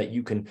anytime that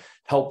you can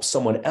help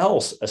someone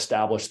else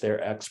establish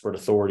their expert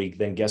authority,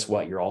 then guess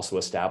what? You're also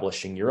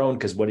establishing your own.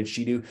 Because what did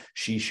she do?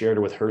 She shared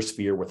it with her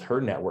sphere, with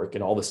her network.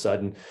 And all of a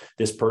sudden,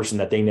 this person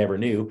that they never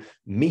knew,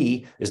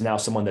 me, is now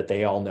someone that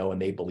they all know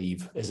and they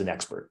believe is an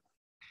expert.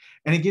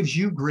 And it gives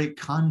you great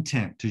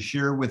content to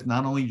share with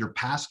not only your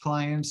past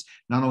clients,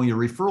 not only your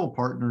referral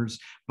partners,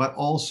 but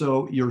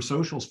also your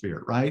social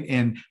sphere, right?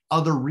 And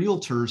other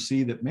realtors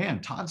see that,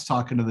 man, Todd's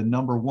talking to the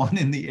 #1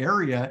 in the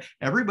area.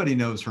 Everybody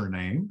knows her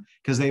name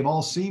because they've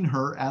all seen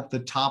her at the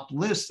top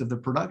list of the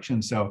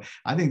production. So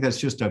I think that's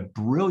just a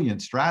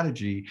brilliant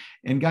strategy.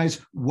 And guys,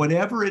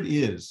 whatever it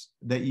is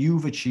that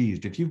you've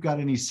achieved, if you've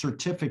got any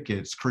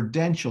certificates,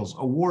 credentials,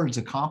 awards,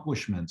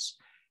 accomplishments,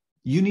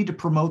 you need to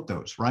promote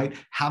those, right?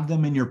 Have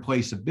them in your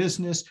place of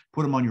business,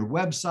 put them on your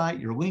website,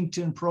 your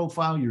LinkedIn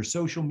profile, your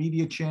social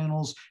media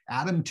channels,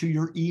 add them to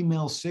your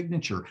email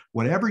signature,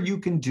 whatever you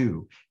can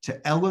do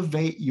to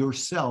elevate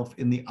yourself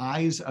in the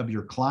eyes of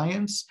your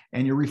clients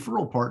and your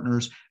referral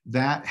partners.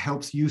 That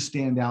helps you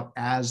stand out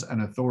as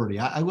an authority.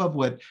 I love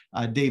what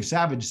Dave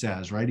Savage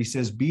says, right? He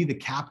says, be the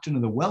captain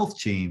of the wealth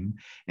team,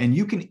 and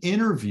you can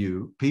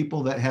interview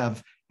people that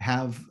have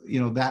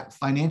that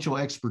financial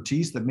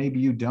expertise that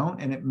maybe you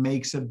don't, and it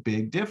makes a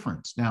big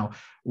difference. Now,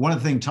 one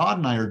of the things Todd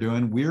and I are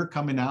doing, we're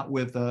coming out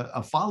with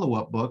a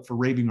follow-up book for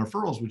Raving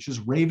Referrals, which is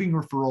Raving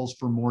Referrals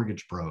for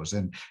Mortgage Pros.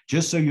 And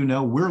just so you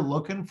know, we're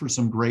looking for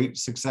some great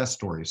success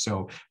stories.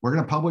 So we're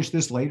going to publish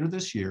this later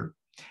this year.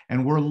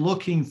 And we're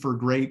looking for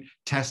great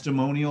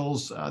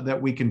testimonials that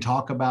we can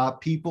talk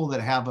about, people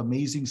that have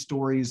amazing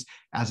stories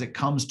as it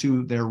comes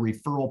to their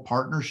referral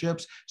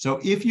partnerships. So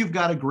if you've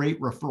got a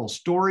great referral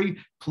story,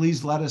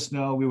 please let us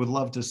know. We would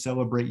love to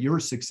celebrate your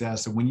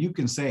success. And when you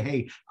can say,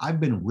 hey,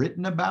 I've been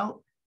written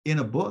about in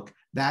a book,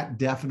 that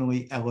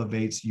definitely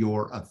elevates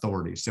your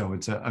authority. So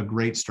it's a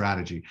great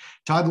strategy.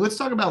 Todd, let's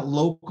talk about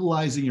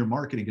localizing your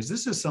marketing, because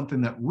this is something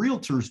that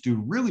realtors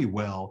do really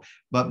well,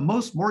 but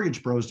most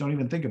mortgage pros don't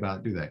even think about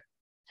it, do they?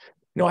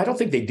 No, I don't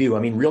think they do. I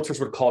mean, realtors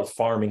would call it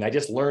farming. I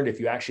just learned if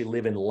you actually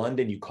live in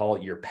London, you call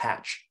it your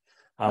patch,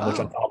 which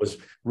I thought was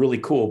really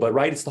cool. But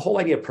right, it's the whole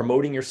idea of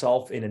promoting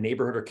yourself in a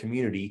neighborhood or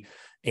community,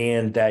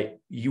 and that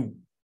you,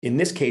 in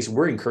this case,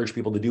 we're encouraging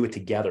people to do it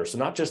together. So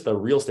not just the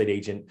real estate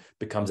agent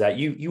becomes that.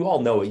 You all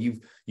know it.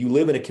 You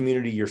live in a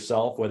community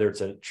yourself, whether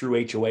it's a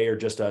true HOA or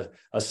just a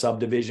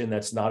subdivision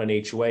that's not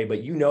an HOA, but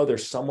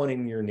there's someone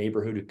in your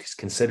neighborhood who's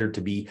considered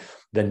to be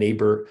the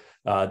neighbor,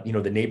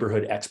 the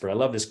neighborhood expert. I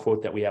love this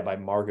quote that we have by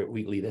Margaret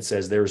Wheatley that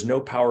says, "There is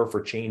no power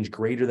for change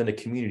greater than a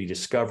community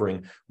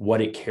discovering what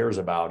it cares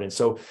about." And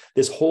so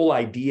this whole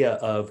idea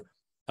of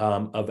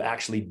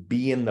actually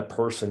being the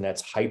person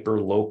that's hyper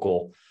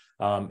local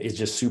is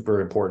just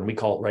super important. We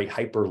call it, right,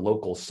 hyper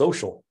local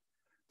social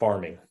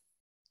farming.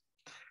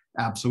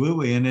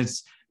 Absolutely. And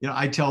it's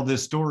I tell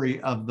this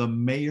story of the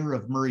mayor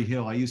of Murray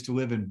Hill. I used to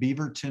live in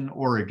Beaverton,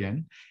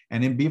 Oregon.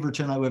 And in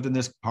Beaverton, I live in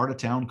this part of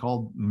town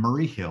called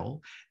Murray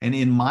Hill. And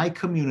in my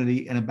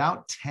community and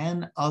about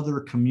 10 other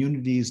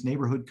communities,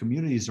 neighborhood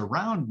communities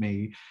around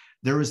me,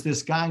 there was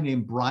this guy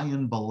named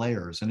Brian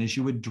Belair's. And as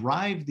you would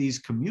drive these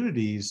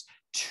communities,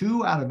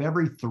 2 out of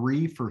every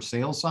 3 for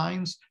sale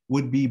signs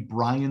would be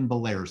Brian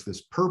Belair's,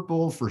 this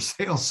purple for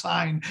sale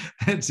sign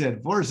that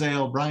said for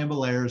sale, Brian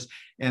Belair's.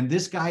 And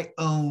this guy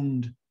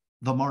owned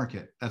the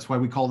market. That's why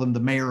we call him the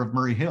mayor of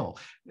Murray Hill.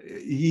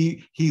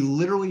 He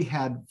literally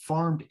had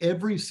farmed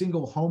every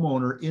single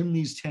homeowner in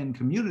these 10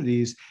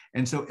 communities.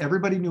 And so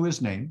everybody knew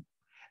his name.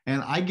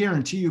 And I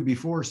guarantee you,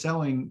 before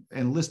selling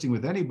and listing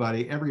with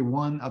anybody, every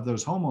one of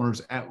those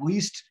homeowners at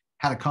least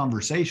had a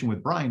conversation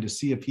with Brian to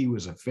see if he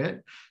was a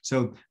fit.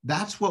 So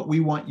that's what we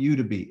want you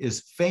to be,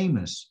 is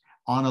famous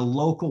on a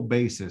local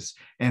basis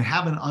and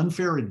have an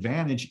unfair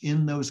advantage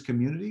in those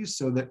communities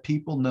so that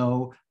people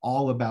know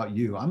all about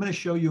you. I'm going to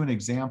show you an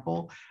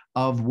example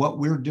of what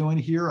we're doing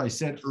here. I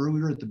said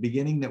earlier at the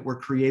beginning that we're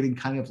creating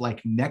kind of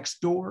like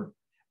Nextdoor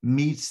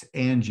meets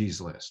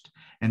Angie's List.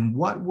 And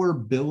what we're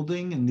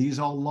building, and these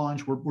all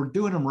launch, we're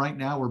doing them right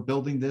now. We're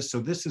building this. So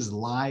this is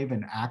live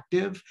and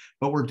active,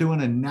 but we're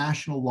doing a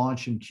national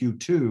launch in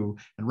Q2.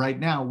 And right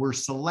now we're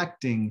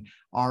selecting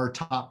our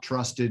top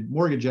trusted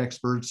mortgage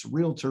experts,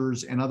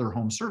 realtors, and other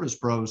home service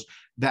pros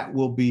that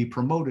will be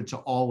promoted to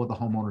all of the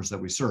homeowners that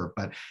we serve.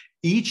 But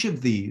each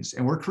of these,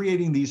 and we're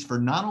creating these for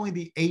not only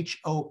the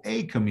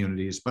HOA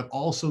communities, but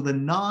also the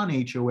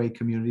non-HOA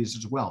communities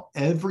as well.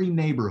 Every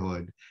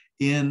neighborhood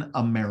in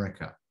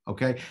America.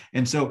 Okay.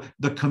 And so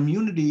the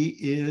community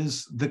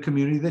is the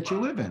community that you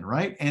live in,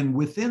 right? And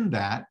within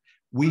that,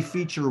 we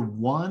feature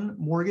one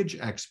mortgage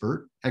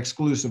expert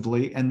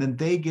exclusively, and then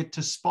they get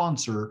to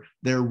sponsor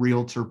their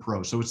realtor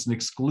pro. So it's an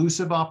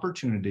exclusive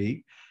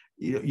opportunity.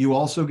 You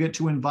also get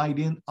to invite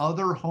in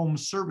other home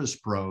service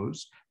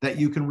pros that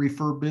you can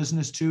refer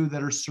business to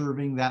that are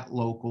serving that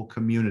local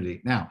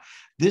community. Now,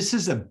 this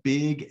is a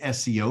big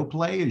SEO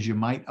play, as you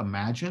might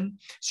imagine,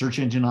 search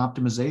engine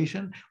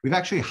optimization. We've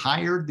actually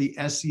hired the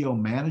SEO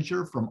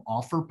manager from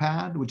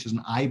OfferPad, which is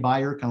an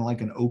iBuyer, kind of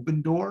like an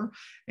open door.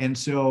 And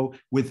so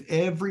with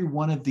every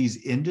one of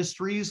these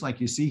industries, like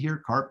you see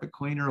here, carpet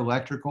cleaner,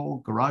 electrical,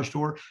 garage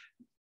door,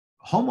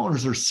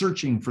 homeowners are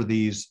searching for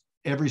these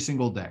every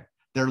single day.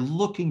 They're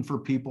looking for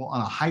people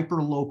on a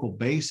hyper-local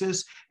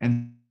basis.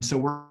 And so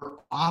we're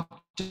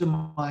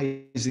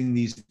optimizing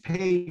these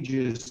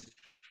pages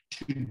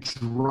to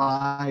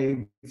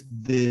drive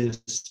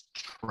this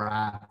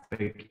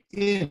traffic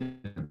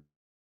in.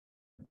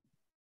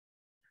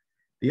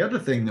 The other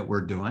thing that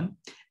we're doing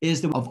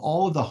is that of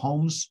all of the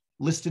homes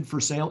listed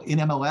for sale in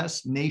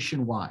MLS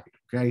nationwide,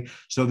 okay?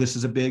 So this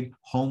is a big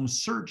home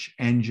search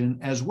engine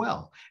as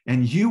well.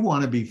 And you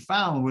want to be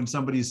found when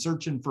somebody's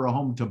searching for a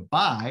home to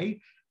buy.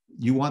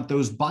 You want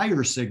those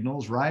buyer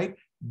signals, right?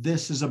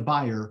 This is a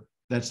buyer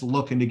that's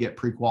looking to get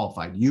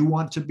pre-qualified. You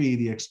want to be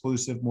the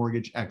exclusive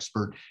mortgage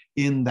expert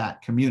in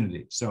that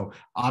community. So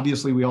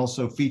obviously we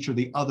also feature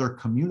the other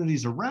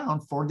communities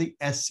around for the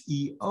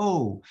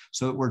SEO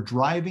so that we're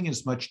driving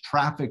as much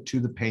traffic to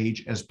the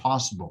page as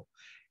possible.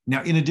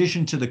 Now, in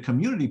addition to the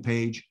community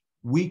page,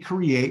 we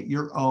create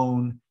your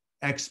own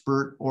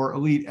expert or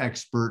elite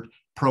expert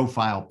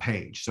profile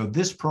page. So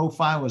this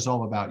profile is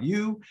all about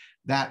you.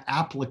 That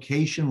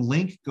application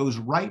link goes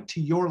right to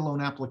your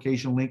loan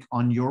application link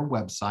on your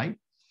website.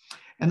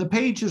 And the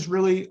page is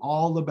really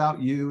all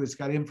about you. It's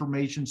got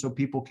information so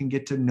people can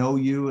get to know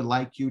you and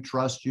like you,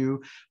 trust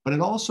you, but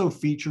it also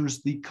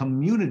features the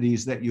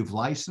communities that you've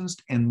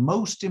licensed. And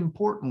most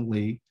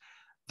importantly,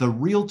 the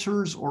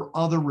realtors or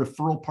other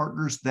referral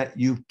partners that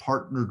you've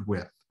partnered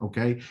with.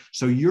 Okay.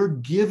 So you're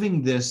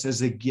giving this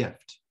as a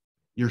gift.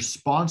 You're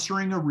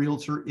sponsoring a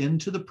realtor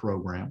into the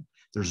program.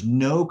 There's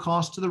no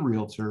cost to the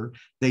realtor.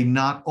 They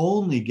not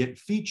only get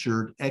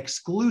featured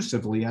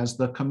exclusively as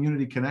the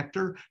community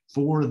connector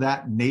for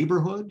that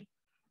neighborhood,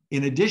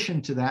 in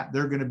addition to that,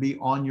 they're going to be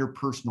on your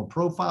personal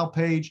profile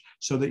page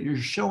so that you're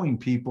showing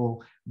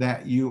people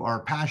that you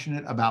are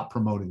passionate about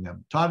promoting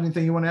them. Todd,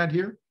 anything you want to add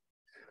here?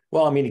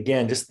 Well, I mean,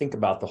 again, just think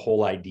about the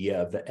whole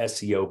idea of the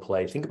SEO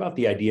play. Think about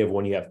the idea of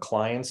when you have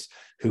clients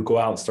who go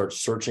out and start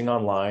searching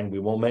online. We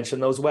won't mention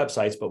those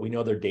websites, but we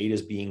know their data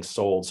is being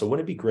sold. So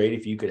wouldn't it be great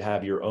if you could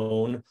have your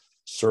own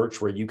search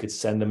where you could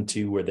send them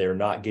to where they're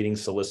not getting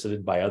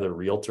solicited by other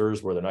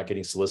realtors, where they're not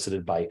getting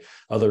solicited by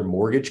other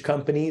mortgage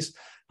companies?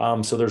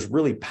 So there's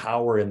really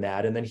power in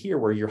that. And then here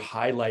where you're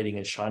highlighting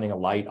and shining a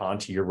light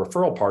onto your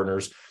referral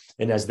partners,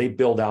 and as they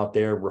build out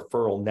their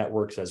referral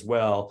networks as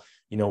well,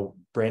 you know,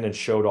 Brandon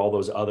showed all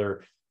those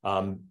other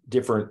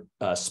different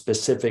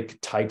specific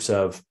types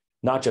of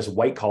not just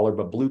white collar,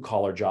 but blue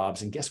collar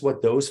jobs. And guess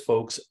what? Those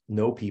folks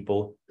know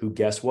people who,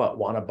 guess what,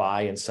 want to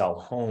buy and sell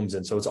homes.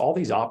 And so it's all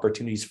these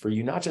opportunities for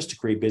you, not just to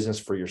create business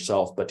for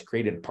yourself, but to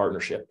create a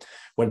partnership.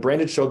 When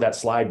Brandon showed that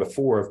slide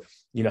before of,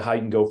 you know, how you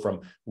can go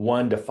from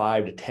 1 to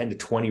 5 to 10 to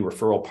 20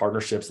 referral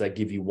partnerships that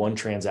give you one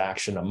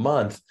transaction a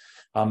month.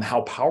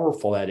 how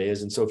powerful that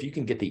is. And so if you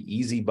can get the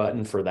easy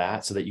button for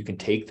that so that you can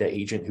take the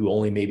agent who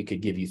only maybe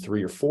could give you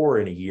 3 or 4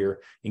 in a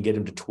year and get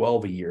him to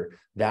 12 a year,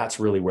 that's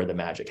really where the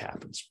magic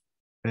happens.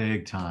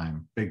 Big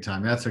time, big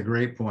time. That's a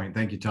great point.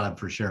 Thank you, Todd,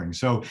 for sharing.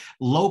 So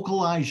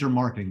localize your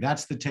marketing.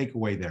 That's the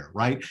takeaway there,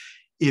 right?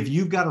 If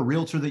you've got a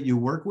realtor that you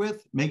work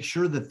with, make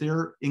sure that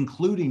they're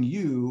including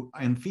you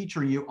and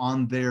featuring you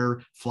on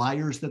their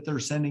flyers that they're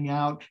sending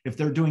out. If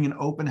they're doing an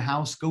open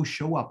house, go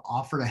show up,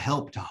 offer to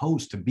help, to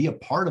host, to be a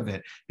part of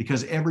it,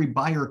 because every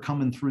buyer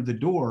coming through the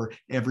door,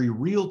 every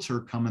realtor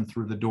coming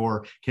through the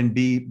door can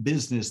be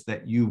business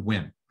that you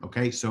win.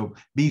 Okay, so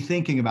be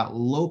thinking about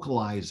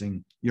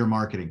localizing your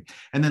marketing.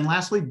 And then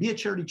lastly, be a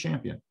charity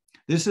champion.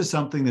 This is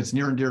something that's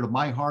near and dear to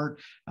my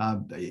heart.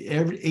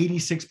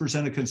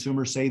 86% of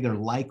consumers say they're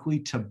likely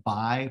to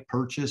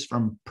purchase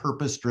from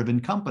purpose-driven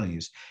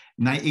companies.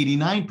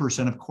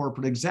 89% of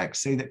corporate execs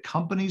say that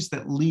companies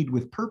that lead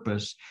with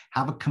purpose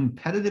have a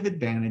competitive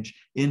advantage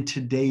in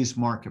today's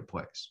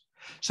marketplace.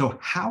 So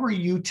how are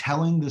you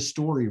telling the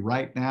story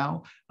right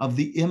now of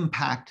the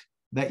impact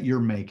that you're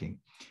making?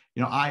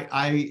 You know,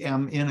 I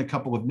am in a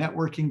couple of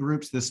networking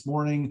groups this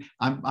morning.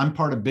 I'm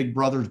part of Big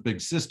Brothers,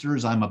 Big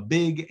Sisters. I'm a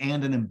big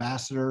and an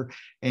ambassador.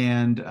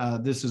 And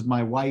this is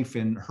my wife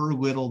and her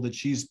little that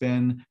she's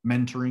been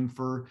mentoring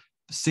for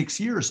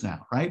 6 years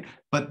now, right?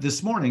 But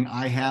this morning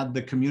I had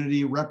the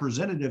community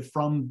representative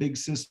from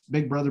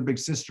Big Brother, Big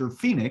Sister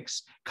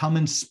Phoenix come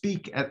and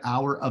speak at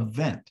our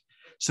event.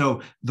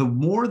 So the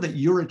more that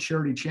you're a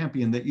charity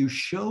champion, that you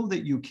show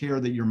that you care,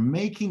 that you're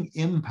making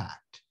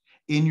impact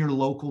in your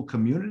local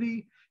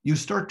community, you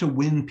start to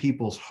win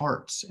people's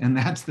hearts, and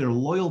that's their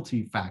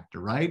loyalty factor,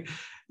 right?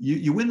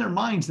 You win their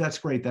minds, that's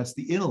great, that's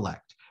the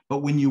intellect.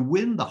 But when you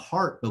win the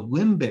heart, the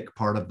limbic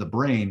part of the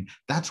brain,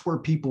 that's where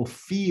people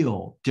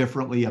feel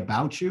differently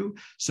about you.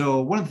 So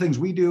one of the things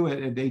we do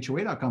at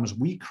HOA.com is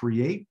we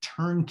create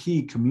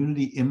turnkey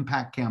community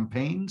impact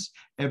campaigns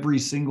every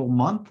single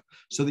month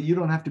so that you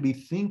don't have to be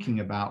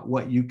thinking about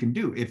what you can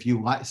do. If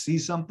you see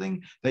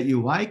something that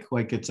you like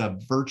it's a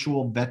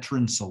virtual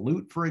veteran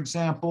salute, for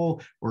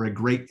example, or a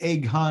great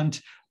egg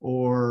hunt,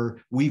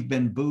 or We've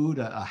Been Booed,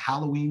 a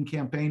Halloween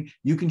campaign,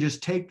 you can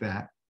just take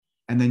that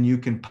and then you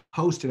can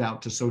post it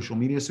out to social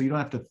media so you don't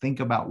have to think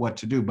about what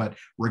to do. But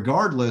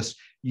regardless,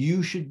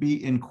 you should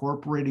be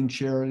incorporating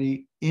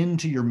charity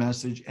into your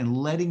message and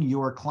letting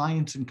your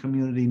clients and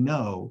community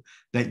know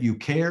that you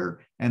care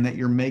and that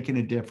you're making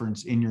a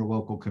difference in your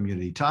local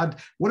community. Todd,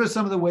 what are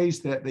some of the ways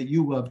that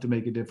you love to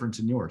make a difference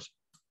in yours?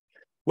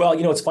 Well,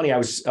 you know, it's funny. I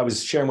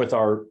was sharing with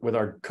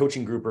our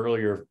coaching group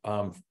earlier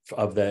of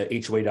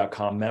the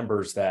HOA.com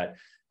members that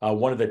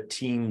one of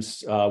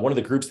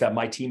the groups that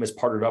my team has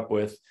partnered up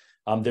with,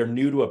 they're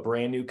new to a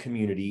brand new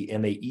community,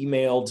 and they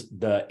emailed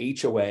the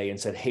HOA and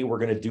said, hey, we're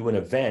going to do an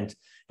event.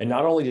 And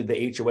not only did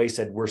the HOA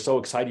said, we're so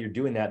excited you're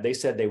doing that, they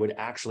said they would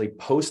actually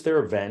post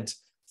their event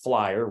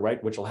flyer,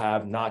 right, which will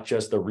have not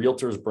just the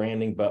realtor's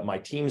branding, but my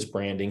team's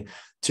branding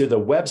to the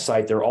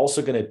website. They're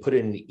also going to put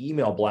it in an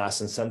email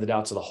blast and send it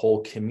out to the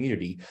whole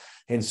community.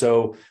 And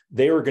so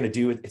they were going to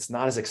do it. It's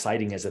not as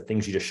exciting as the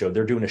things you just showed.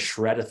 They're doing a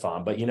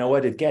shred-a-thon, but you know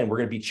what? Again, we're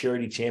going to be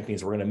charity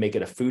champions. We're going to make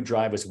it a food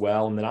drive as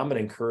well. And then I'm going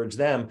to encourage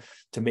them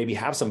to maybe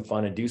have some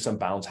fun and do some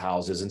bounce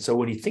houses. And so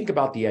when you think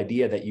about the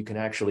idea that you can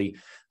actually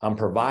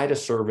provide a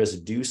service,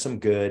 do some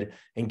good,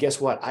 and guess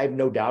what? I have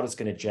no doubt it's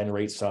going to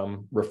generate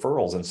some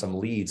referrals and some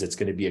leads. It's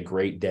going to be a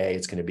great day.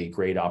 It's going to be a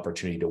great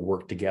opportunity to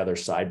work together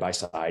side by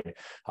side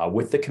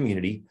with the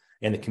community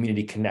and the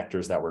community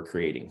connectors that we're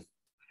creating.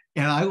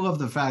 And I love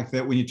the fact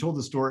that when you told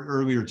the story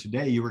earlier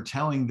today, you were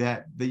telling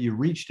that you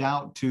reached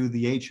out to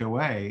the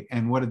HOA,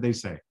 and what did they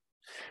say?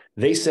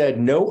 They said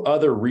no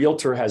other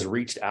realtor has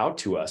reached out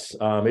to us.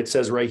 It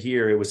says right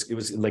here, it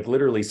was like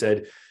literally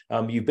said,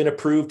 you've been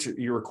approved to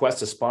your request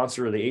to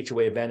sponsor the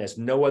HOA event as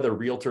no other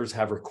realtors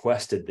have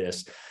requested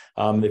this.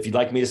 If you'd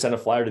like me to send a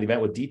flyer to the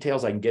event with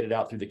details, I can get it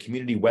out through the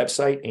community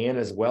website and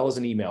as well as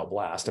an email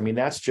blast. I mean,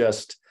 that's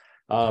just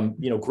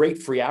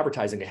great free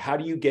advertising. How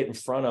do you get in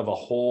front of a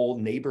whole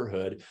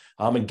neighborhood?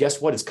 And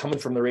guess what? It's coming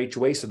from their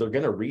HOA. So they're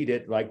going to read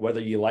it, like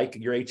whether you like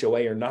your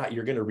HOA or not,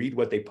 you're going to read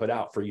what they put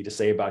out for you to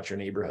say about your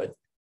neighborhood.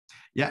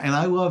 Yeah. And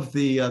I love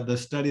the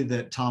study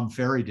that Tom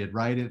Ferry did,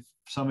 right? If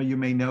some of you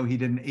may know, he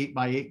did an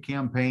 8x8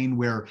 campaign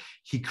where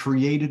he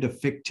created a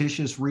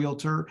fictitious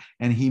realtor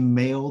and he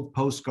mailed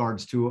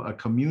postcards to a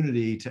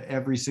community, to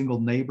every single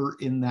neighbor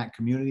in that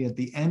community at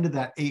the end of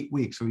that 8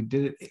 weeks. So he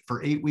did it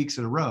for 8 weeks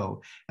in a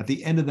row. At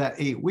the end of that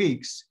 8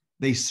 weeks,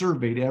 they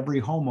surveyed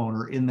every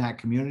homeowner in that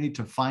community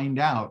to find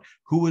out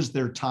who was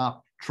their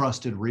top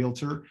trusted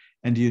realtor.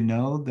 And do you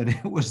know that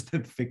it was the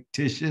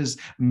fictitious,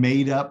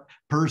 made up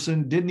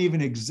person, didn't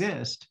even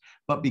exist,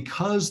 but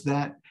because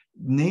that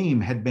name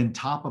had been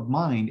top of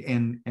mind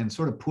and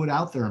sort of put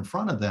out there in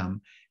front of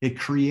them, it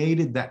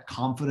created that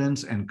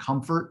confidence and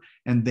comfort,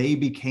 and they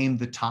became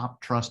the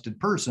top trusted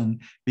person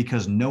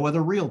because no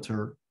other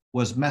realtor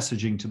was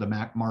messaging to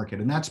the market.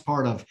 And that's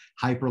part of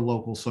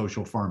hyper-local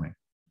social farming.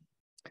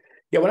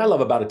 Yeah, what I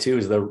love about it too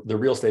is the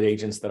real estate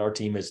agents that our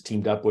team has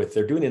teamed up with,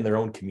 they're doing it in their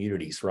own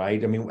communities,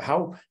 right? I mean,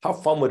 how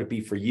fun would it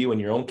be for you in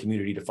your own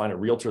community to find a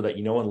realtor that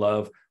you know and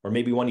love, or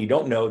maybe one you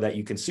don't know that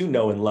you can soon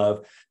know and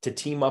love, to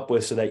team up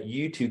with so that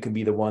you two can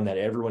be the one that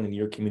everyone in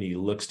your community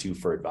looks to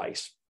for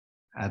advice.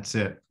 That's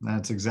it.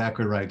 That's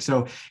exactly right.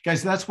 So,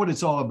 guys, that's what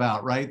it's all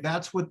about, right?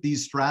 That's what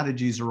these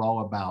strategies are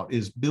all about,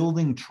 is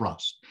building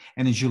trust.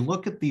 And as you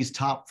look at these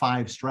top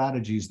 5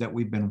 strategies that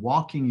we've been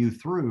walking you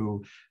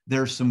through,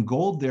 there's some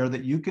gold there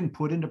that you can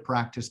put into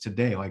practice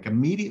today. Like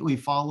immediately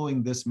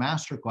following this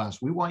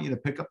masterclass, we want you to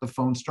pick up the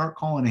phone, start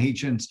calling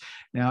agents.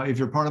 Now, if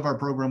you're part of our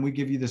program, we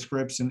give you the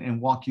scripts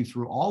and walk you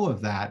through all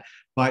of that.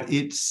 But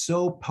it's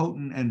so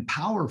potent and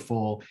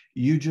powerful.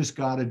 You just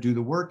got to do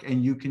the work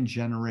and you can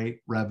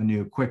generate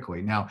revenue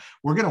quickly. Now,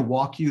 we're going to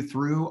walk you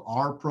through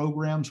our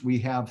programs. We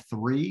have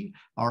 3,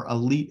 our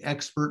Elite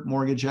Expert,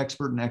 Mortgage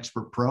Expert, and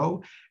Expert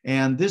Pro.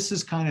 And this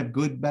is kind of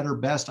good, better,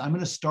 best. I'm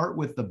going to start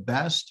with the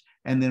best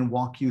and then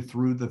walk you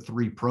through the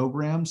 3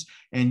 programs.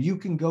 And you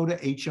can go to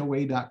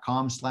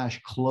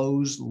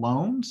hoa.com/close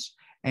loans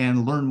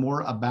and learn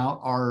more about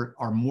our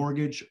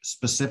mortgage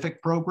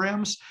specific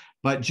programs.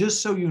 But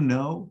just so you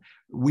know,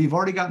 we've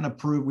already gotten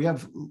approved. We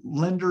have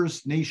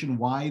lenders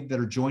nationwide that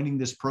are joining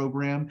this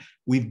program.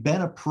 We've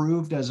been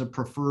approved as a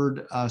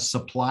preferred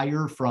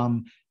supplier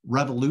from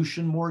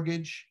Revolution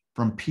Mortgage,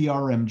 from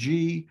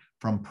PRMG,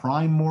 from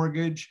Prime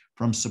Mortgage,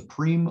 from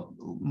Supreme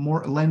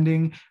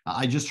Lending.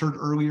 I just heard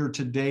earlier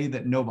today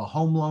that Nova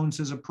Home Loans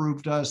has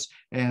approved us,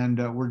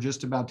 and we're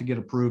just about to get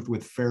approved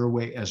with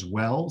Fairway as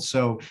well.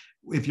 So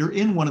if you're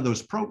in one of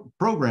those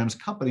programs,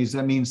 companies,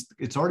 that means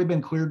it's already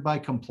been cleared by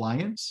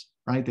compliance,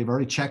 right? They've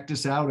already checked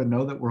us out and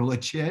know that we're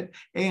legit.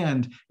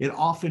 And it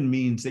often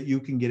means that you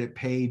can get it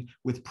paid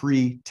with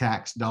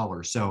pre-tax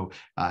dollars. So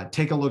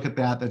take a look at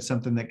that. That's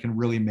something that can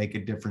really make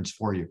a difference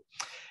for you.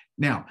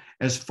 Now,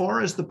 as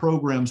far as the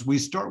programs, we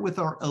start with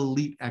our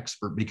Elite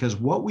Expert, because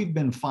what we've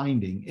been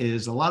finding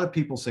is a lot of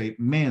people say,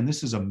 man,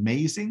 this is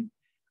amazing.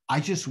 I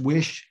just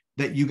wish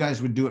that you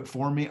guys would do it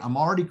for me. I'm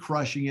already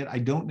crushing it. I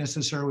don't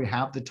necessarily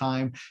have the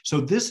time. So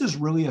this is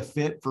really a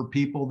fit for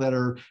people that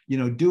are,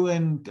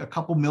 doing a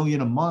couple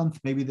million a month.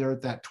 Maybe they're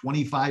at that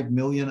 25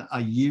 million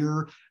a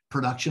year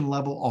production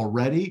level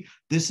already.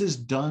 This is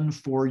done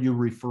for your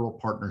referral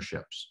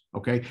partnerships,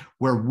 okay?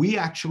 Where we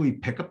actually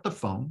pick up the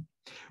phone,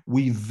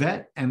 we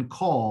vet and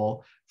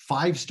call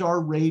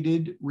 5-star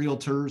rated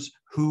realtors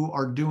who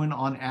are doing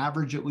on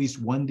average at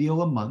least 1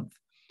 deal a month.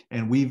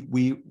 And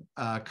we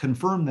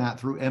confirm that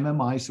through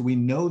MMI, so we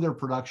know their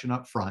production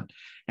up front.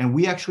 And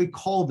we actually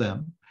call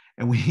them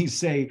and we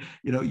say,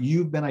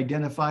 you've been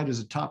identified as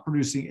a top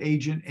producing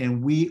agent,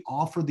 and we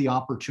offer the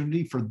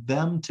opportunity for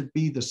them to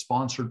be the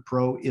sponsored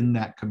pro in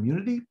that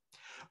community,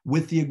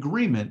 with the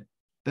agreement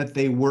that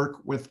they work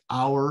with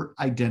our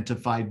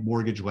identified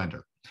mortgage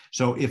lender.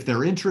 So if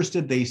they're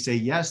interested, they say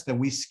yes, then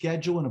we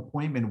schedule an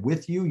appointment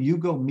with you. You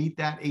go meet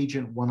that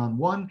agent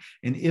one-on-one.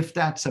 And if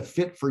that's a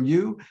fit for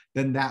you,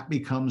 then that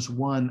becomes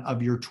one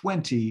of your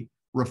 20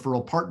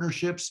 referral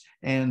partnerships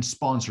and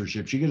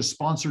sponsorships. You get to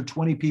sponsor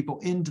 20 people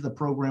into the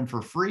program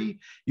for free.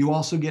 You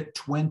also get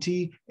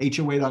 20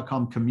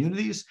 HOA.com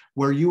communities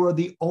where you are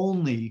the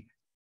only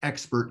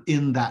expert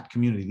in that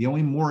community, the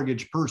only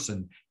mortgage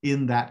person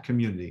in that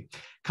community.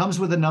 Comes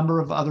with a number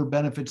of other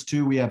benefits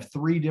too. We have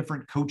 3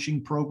 different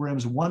coaching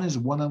programs. One is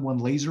one-on-one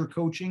laser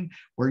coaching,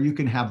 where you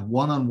can have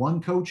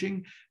one-on-one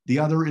coaching. The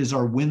other is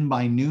our Win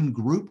by Noon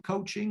group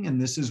coaching.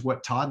 And this is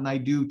what Todd and I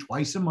do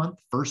twice a month,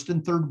 first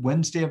and third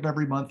Wednesday of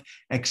every month,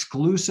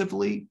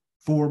 exclusively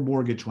for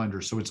mortgage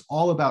lenders. So it's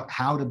all about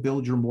how to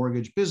build your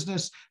mortgage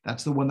business.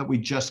 That's the one that we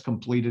just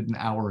completed an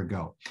hour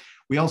ago.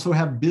 We also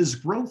have biz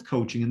growth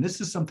coaching, and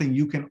this is something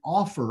you can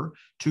offer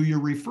to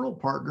your referral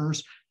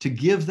partners to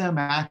give them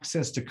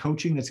access to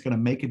coaching that's going to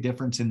make a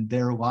difference in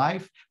their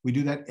life. We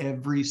do that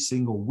every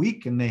single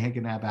week, and they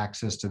can have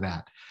access to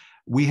that.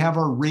 We have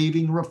our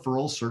Raving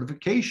Referral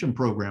Certification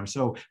Program.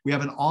 So we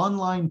have an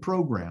online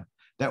program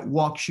that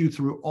walks you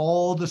through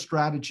all the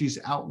strategies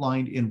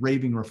outlined in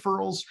Raving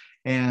Referrals,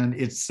 and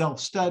it's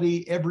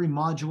self-study. Every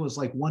module is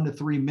like 1 to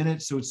 3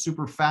 minutes, so it's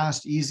super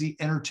fast, easy,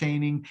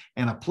 entertaining,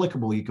 and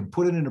applicable. You can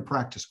put it into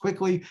practice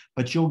quickly,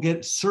 but you'll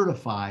get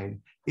certified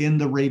in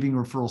the Raving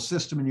Referral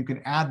system, and you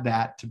can add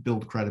that to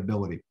build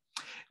credibility.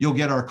 You'll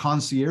get our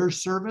concierge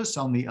service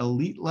on the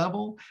elite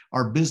level,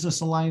 our business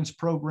alliance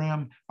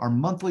program, our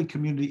monthly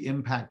community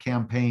impact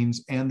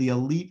campaigns, and the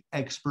elite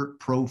expert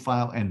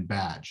profile and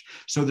badge.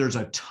 So there's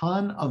a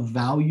ton of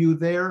value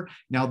there.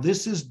 Now,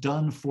 this is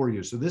done for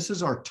you. So this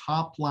is our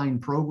top line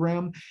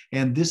program.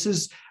 And this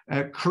is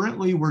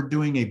currently we're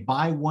doing a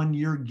buy 1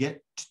 year,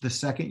 get the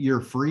second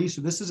year free.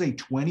 So this is a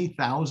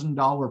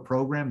 $20,000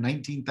 program,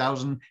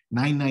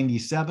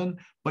 $19,997,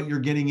 but you're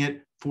getting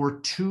it for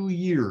 2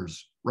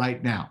 years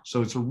right now.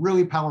 So it's a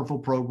really powerful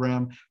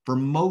program. For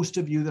most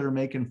of you that are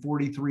making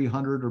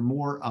 $4,300 or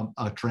more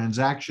a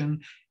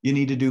transaction, you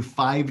need to do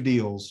 5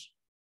 deals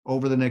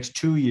over the next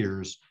 2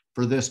 years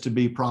for this to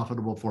be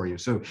profitable for you.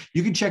 So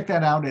you can check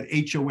that out at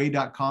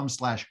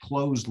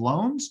hoa.com/closed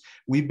loans.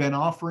 We've been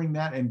offering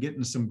that and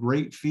getting some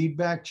great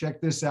feedback. Check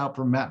this out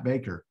from Matt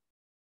Baker.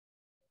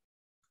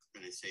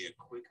 I'm going to say a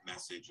quick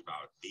message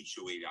about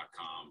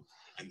hoa.com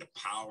and the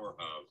power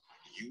of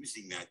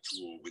using that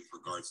tool with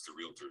regards to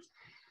realtors.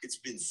 It's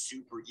been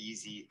super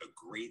easy, a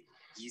great,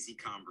 easy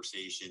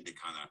conversation to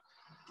kind of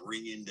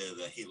bring into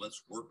the, hey,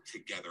 let's work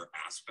together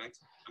aspect.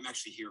 I'm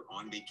actually here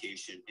on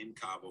vacation in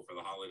Cabo for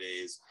the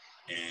holidays,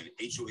 and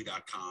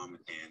hoa.com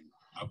and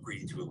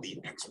upgrading to Elite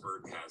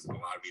Expert has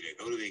allowed me to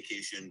go to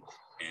vacation,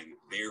 and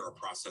they are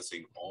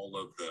processing all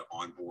of the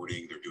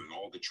onboarding. They're doing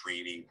all the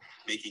training,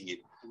 making it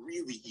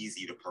really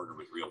easy to partner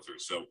with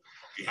realtors. So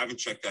if you haven't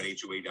checked out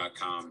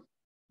hoa.com.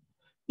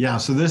 Yeah,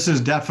 so this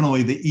is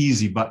definitely the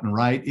easy button,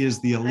 right?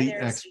 Is the Elite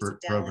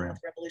Expert program.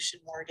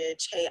 Revolution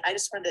Mortgage. Hey, I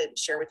just wanted to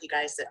share with you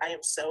guys that I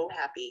am so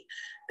happy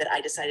that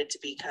I decided to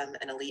become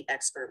an Elite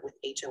Expert with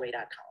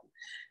hoa.com.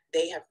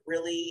 They have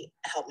really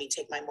helped me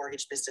take my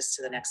mortgage business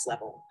to the next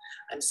level.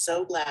 I'm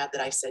so glad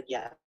that I said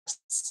yes.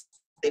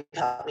 They've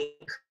helped me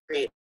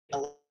create a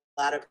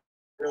lot of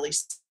really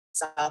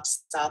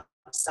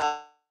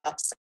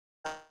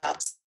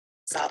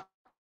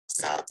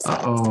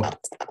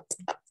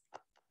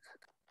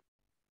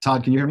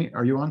Todd, can you hear me?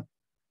 Are you on?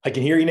 I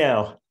can hear you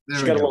now. There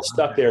She got a little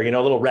stuck there,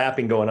 a little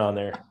rapping going on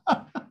there.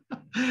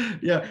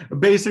 Yeah,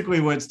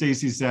 basically what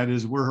Stacy said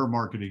is we're her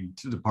marketing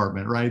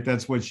department, right?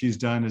 That's what she's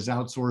done, is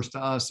outsourced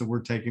to us. So we're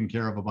taking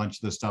care of a bunch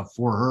of the stuff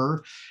for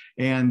her.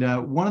 And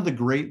one of the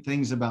great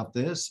things about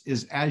this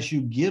is as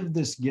you give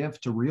this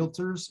gift to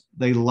realtors,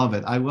 they love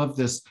it. I love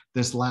this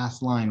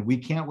last line. We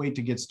can't wait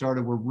to get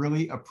started. We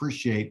really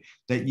appreciate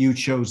that you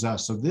chose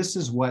us. So this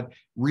is what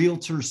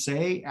realtors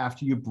say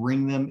after you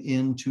bring them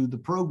into the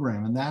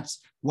program. And that's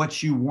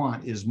what you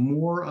want, is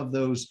more of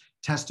those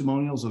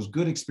testimonials, those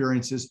good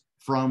experiences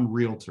from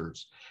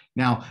realtors.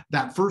 Now,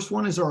 that first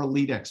one is our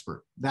Elite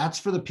Expert. That's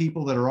for the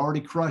people that are already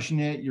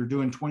crushing it. You're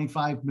doing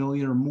 25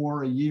 million or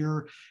more a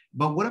year.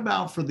 But what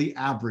about for the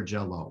average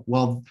LO?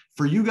 Well,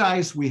 for you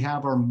guys, we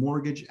have our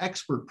Mortgage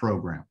Expert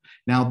program.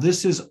 Now,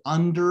 this is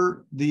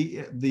under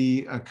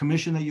the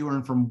commission that you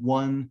earn from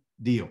one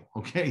deal.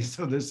 Okay,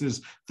 so this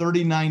is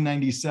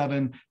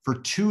 $39.97 for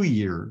 2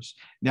 years.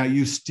 Now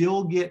you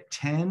still get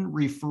 10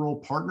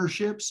 referral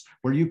partnerships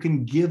where you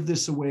can give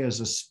this away as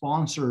a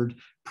sponsored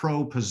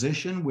pro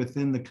position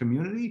within the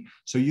community.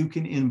 So you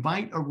can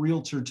invite a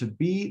realtor to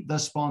be the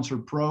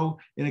sponsored pro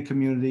in a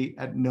community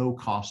at no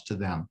cost to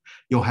them.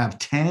 You'll have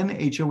 10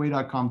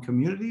 hoa.com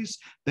communities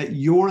that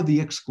you're the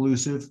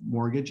exclusive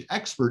mortgage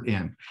expert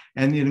in.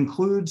 And it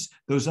includes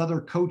those other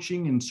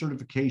coaching and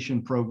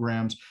certification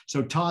programs.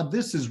 So Todd,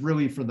 this is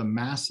really for the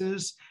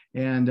masses.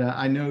 And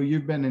I know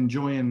you've been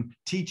enjoying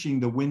teaching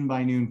the Win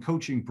by Noon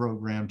coaching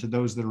program to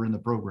those that are in the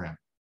program.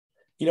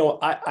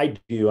 I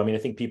do. I mean, I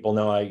think people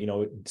know I,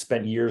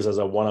 spent years as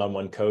a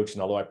one-on-one coach.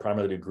 And although I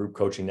primarily do group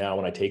coaching now,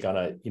 when I take on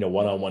a,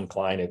 one-on-one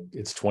client,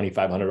 it's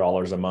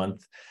 $2,500 a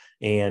month.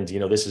 And,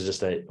 this is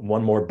just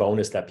one more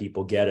bonus that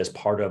people get as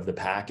part of the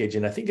package.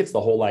 And I think it's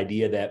the whole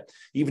idea that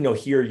even though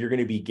here you're going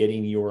to be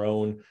getting your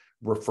own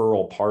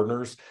referral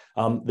partners,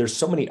 there's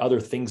so many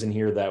other things in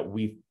here that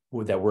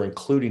we're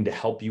including to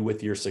help you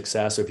with your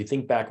success. So if you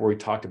think back where we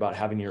talked about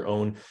having your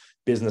own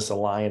business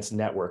alliance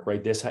network,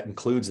 right? This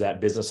includes that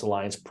business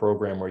alliance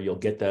program where you'll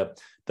get the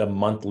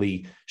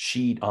monthly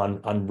sheet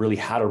on really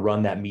how to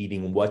run that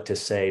meeting, what to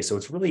say. So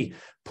it's really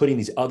putting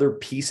these other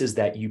pieces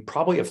that you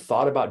probably have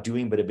thought about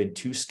doing, but have been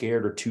too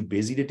scared or too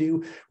busy to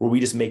do, where we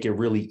just make it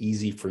really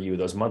easy for you.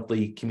 Those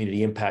monthly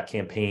community impact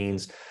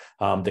campaigns,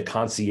 the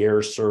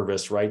concierge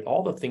service, right?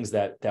 All the things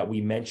that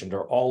we mentioned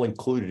are all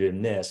included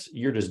in this.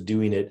 You're just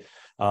doing it.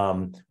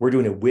 We're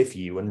doing it with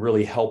you and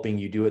really helping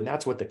you do it. And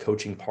that's what the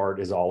coaching part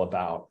is all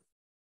about.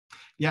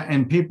 Yeah,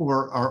 and people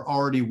are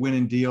already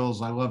winning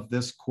deals. I love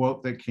this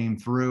quote that came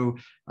through.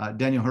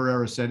 Daniel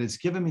Herrera said, "It's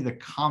given me the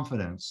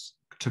confidence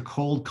to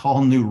cold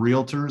call new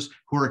realtors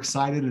who are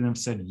excited and have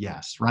said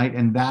yes," right?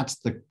 And that's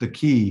the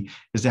key,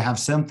 is to have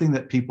something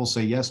that people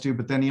say yes to.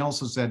 But then he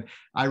also said,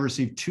 "I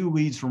received 2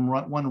 leads from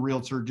one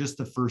realtor just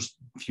the first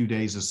few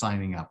days of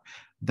signing up."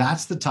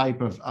 That's the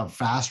type of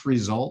fast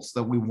results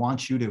that we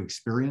want you to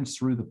experience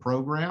through the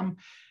program.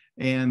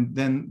 And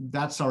then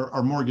that's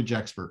our mortgage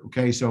expert.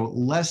 Okay, so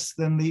less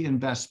than the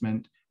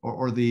investment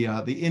or the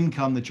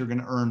income that you're going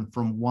to earn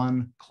from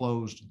one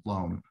closed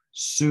loan.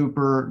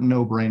 Super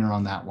no-brainer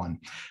on that one.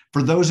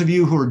 For those of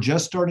you who are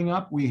just starting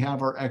up, we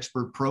have our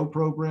Expert Pro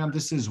program.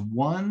 This is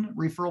one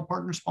referral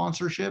partner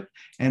sponsorship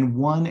and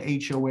one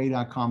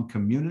hoa.com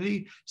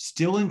community.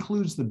 Still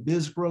includes the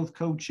biz growth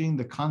coaching,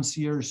 the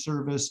concierge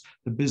service,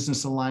 the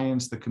business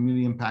alliance, the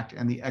community impact,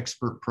 and the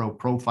Expert Pro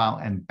profile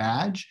and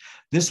badge.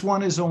 This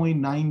one is only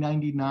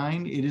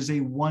 $9.99. It is a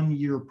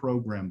 1-year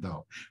program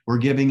though. We're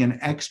giving an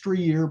extra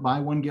year, buy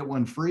one, get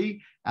one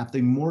free, at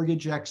the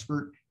Mortgage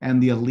Expert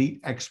and the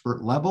elite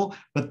expert level.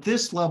 But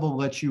this level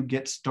lets you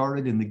get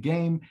started in the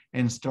game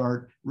and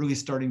start really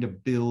starting to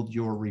build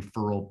your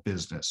referral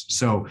business.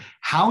 So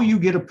how you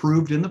get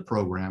approved in the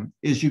program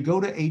is you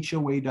go to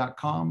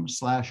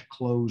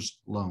hoa.com/closed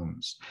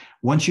loans.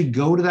 Once you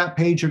go to that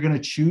page, you're going to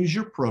choose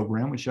your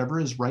program, whichever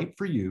is right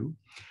for you.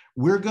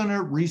 We're going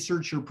to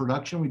research your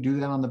production. We do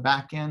that on the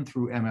back end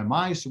through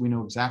MMI, so we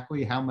know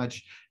exactly how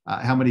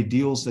many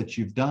deals that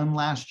you've done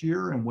last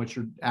year and what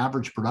your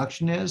average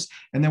production is.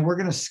 And then we're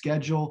going to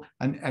schedule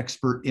an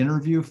expert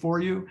interview for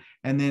you.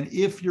 And then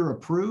if you're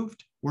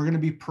approved, we're going to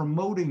be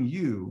promoting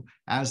you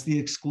as the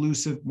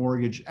exclusive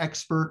mortgage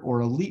expert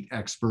or elite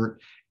expert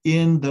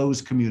in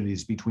those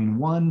communities between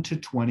 1 to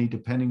 20,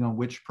 depending on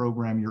which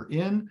program you're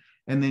in.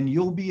 And then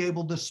you'll be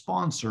able to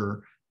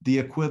sponsor the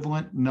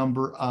equivalent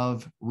number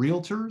of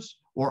realtors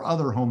or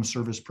other home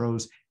service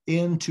pros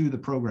into the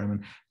program.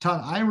 And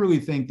Todd, I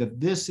really think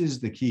that this is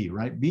the key,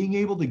 right? Being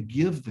able to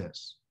give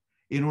this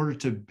in order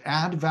to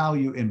add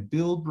value and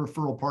build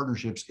referral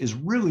partnerships is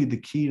really the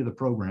key to the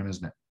program,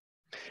 isn't it?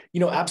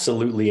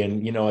 Absolutely.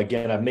 And,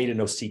 again, I've made it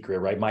no secret,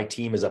 right? My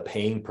team is a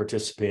paying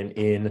participant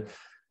in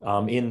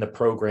the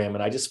program.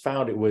 And I just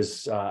found it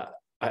was, I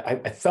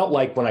felt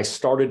like when I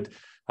started,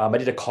 I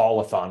did a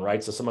call-a-thon,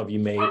 right? So some of you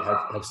may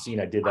have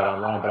seen I did that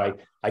online, but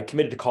I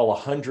committed to call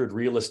 100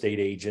 real estate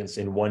agents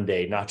in one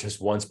day, not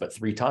just once, but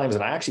 3 times.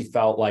 And I actually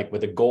felt like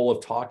with a goal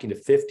of talking to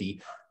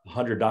 50,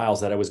 100 dials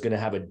that I was going to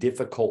have a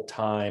difficult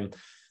time,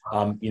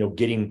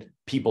 getting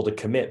people to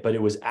commit, but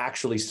it was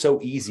actually so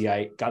easy.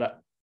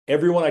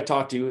 Everyone I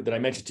talked to that I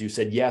mentioned to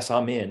said, yes,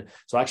 I'm in.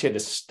 So I actually had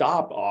to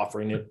stop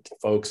offering it to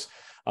folks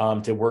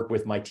to work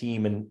with my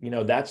team. And,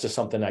 that's just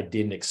something I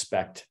didn't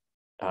expect.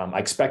 I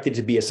expected it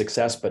to be a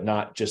success, but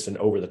not just an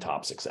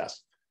over-the-top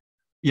success.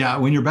 Yeah,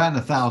 when you're batting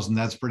 1,000,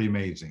 that's pretty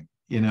amazing,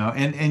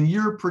 and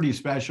you're pretty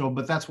special,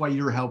 but that's why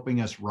you're helping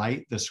us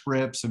write the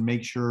scripts and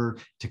make sure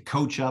to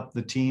coach up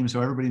the team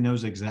so everybody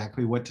knows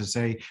exactly what to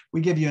say.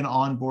 We give you an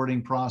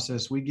onboarding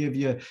process. We give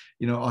you,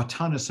 a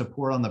ton of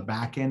support on the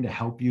back end to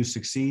help you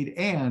succeed.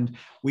 And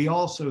we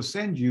also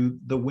send you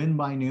the Win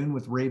by Noon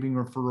with Raving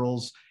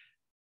Referrals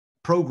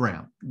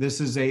program. This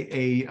is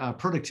a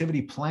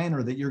productivity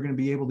planner that you're going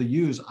to be able to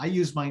use. I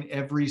use mine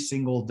every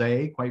single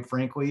day. Quite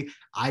frankly,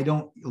 I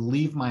don't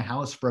leave my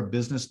house for a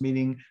business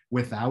meeting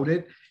without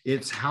it.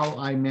 It's how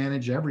I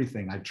manage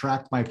everything. I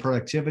track my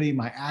productivity,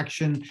 my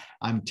action.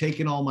 I'm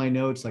taking all my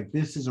notes. Like,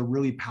 this is a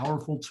really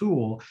powerful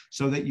tool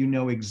so that you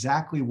know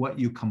exactly what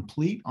you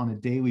complete on a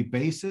daily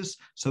basis,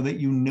 so that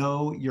you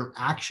know your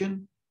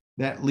action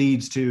that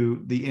leads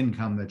to the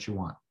income that you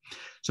want.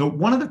 So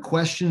one of the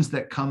questions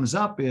that comes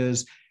up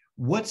is,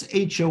 what's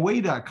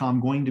HOA.com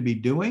going to be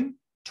doing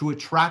to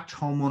attract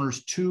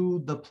homeowners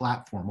to the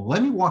platform? Well,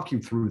 let me walk you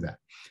through that,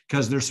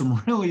 because there's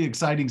some really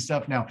exciting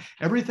stuff. Now,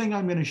 everything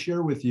I'm going to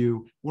share with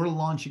you, we're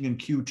launching in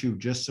Q2,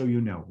 just so you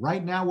know.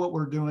 Right now, what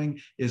we're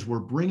doing is we're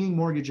bringing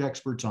mortgage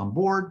experts on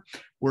board.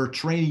 We're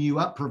training you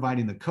up,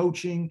 providing the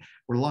coaching.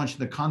 We're launching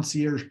the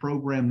concierge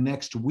program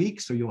next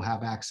week, so you'll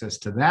have access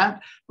to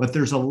that. But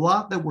there's a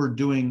lot that we're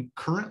doing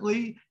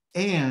currently,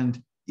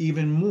 and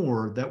even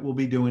more that we'll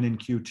be doing in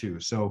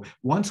Q2. So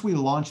once we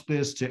launch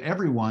this to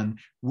everyone,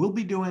 we'll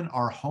be doing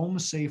our Home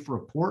Safe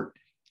report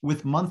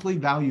with monthly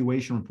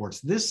valuation reports.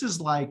 This is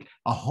like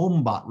a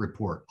HomeBot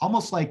report,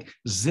 almost like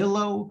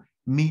Zillow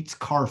meets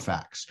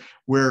Carfax,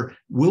 where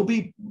we'll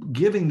be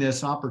giving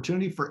this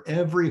opportunity for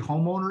every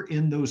homeowner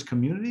in those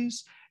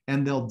communities,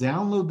 and they'll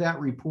download that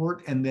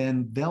report, and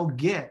then they'll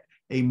get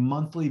a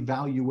monthly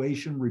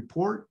valuation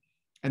report.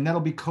 And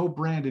that'll be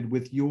co-branded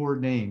with your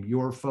name,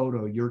 your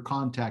photo, your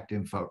contact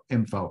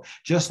info,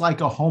 just like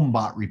a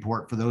HomeBot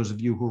report for those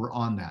of you who are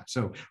on that.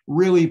 So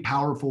really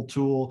powerful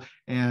tool.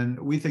 And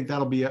we think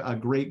that'll be a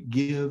great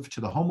give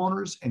to the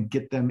homeowners and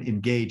get them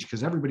engaged,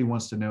 because everybody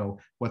wants to know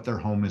what their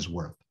home is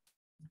worth.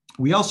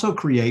 We also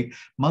create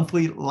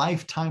monthly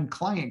lifetime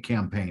client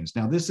campaigns.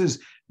 Now, this is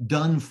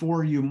done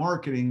for you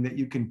marketing that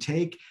you can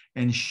take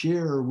and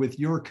share with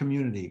your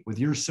community, with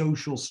your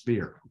social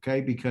sphere, okay?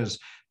 Because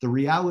the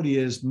reality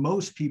is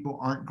most people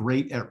aren't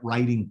great at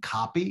writing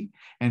copy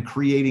and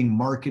creating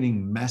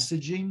marketing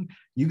messaging.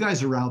 You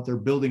guys are out there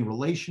building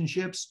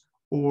relationships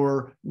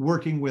or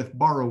working with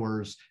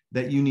borrowers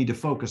that you need to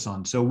focus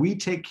on. So we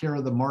take care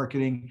of the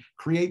marketing,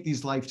 create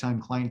these lifetime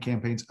client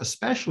campaigns,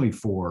 especially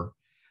for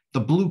the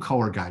blue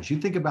collar guys. You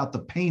think about the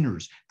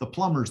painters, the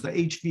plumbers, the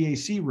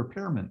HVAC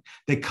repairmen.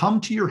 They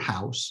come to your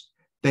house,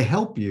 they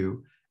help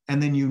you,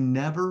 and then you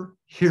never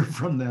hear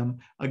from them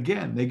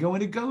again. They go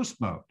into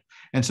ghost mode.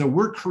 And so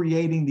we're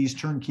creating these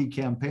turnkey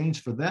campaigns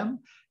for them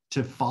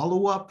to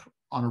follow up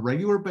on a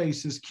regular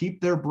basis,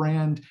 keep their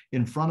brand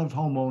in front of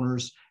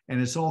homeowners,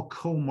 and it's all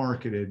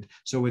co-marketed.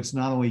 So it's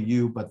not only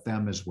you, but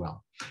them as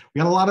well. We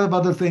got a lot of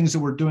other things that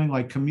we're doing,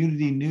 like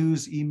community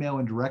news, email,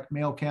 and direct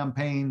mail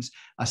campaigns,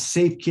 a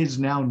Safe Kids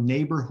Now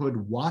neighborhood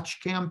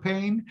watch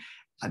campaign,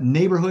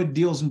 neighborhood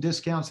deals and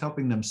discounts,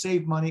 helping them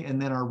save money,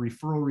 and then our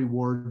referral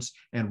rewards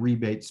and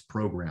rebates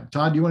program.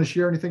 Todd, do you want to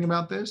share anything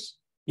about this?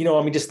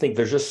 Just think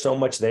there's just so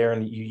much there.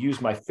 And you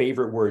use my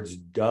favorite words,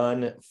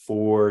 done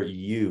for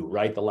you,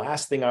 right? The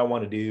last thing I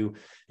want to do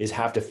is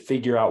have to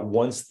figure out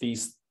once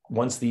these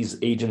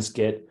agents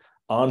get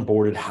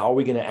onboarded, how are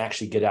we going to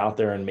actually get out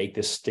there and make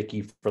this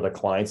sticky for the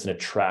clients and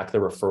attract the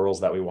referrals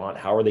that we want?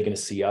 How are they going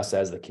to see us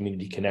as the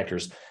community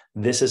connectors?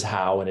 This is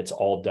how, and it's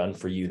all done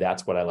for you.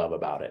 That's what I love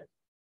about it.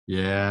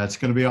 Yeah, it's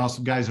going to be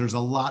awesome, guys. There's a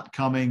lot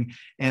coming.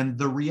 And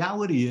the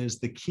reality is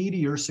the key to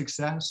your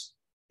success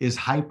is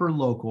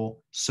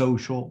hyper-local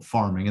social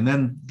farming. And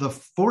then the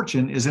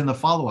fortune is in the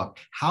follow-up.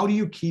 How do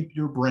you keep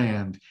your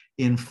brand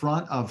in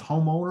front of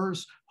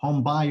homeowners,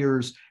 home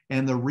buyers,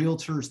 and the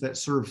realtors that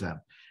serve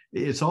them?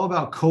 It's all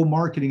about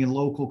co-marketing in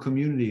local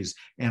communities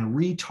and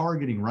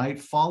retargeting, right?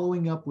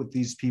 Following up with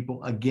these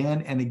people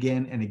again and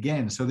again and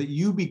again so that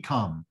you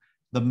become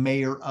the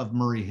mayor of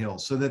Murray Hill,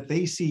 so that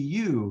they see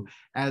you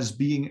as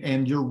being,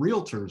 and your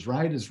realtors,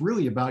 right? It's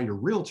really about your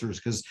realtors,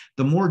 because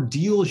the more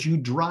deals you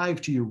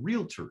drive to your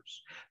realtors,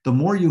 the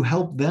more you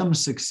help them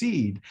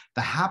succeed,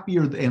 the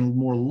happier and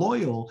more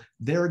loyal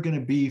they're going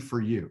to be for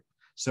you.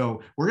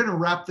 So we're going to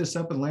wrap this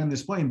up and land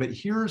this plane, but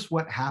here's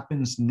what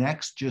happens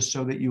next, just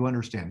so that you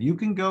understand. You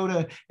can go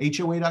to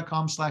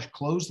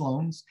hoa.com/close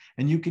loans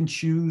and you can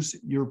choose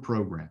your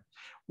program.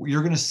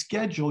 You're going to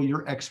schedule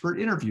your expert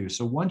interview.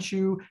 So once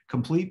you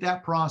complete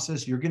that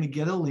process, you're going to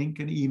get a link,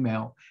 an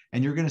email,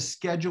 and you're going to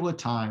schedule a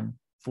time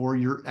for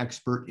your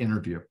expert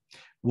interview.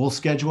 We'll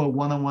schedule a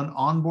one-on-one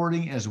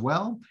onboarding as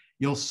well.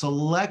 You'll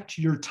select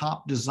your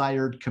top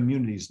desired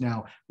communities.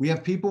 Now, we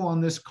have people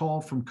on this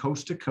call from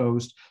coast to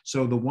coast.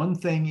 So the one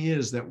thing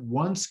is that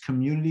once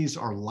communities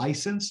are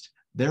licensed,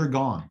 they're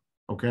gone.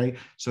 Okay,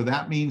 so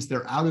that means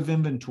they're out of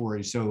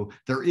inventory. So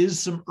there is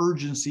some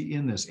urgency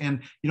in this. And,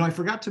 I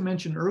forgot to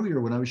mention earlier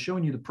when I was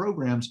showing you the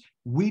programs,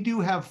 we do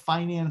have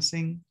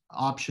financing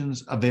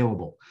options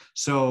available.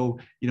 So,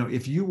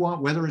 if you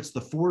want, whether it's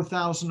the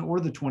 $4,000 or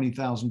the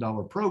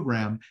 $20,000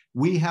 program,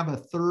 we have a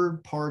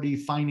third-party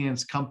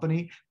finance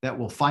company that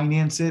will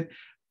finance it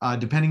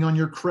depending on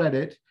your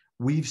credit.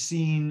 We've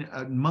seen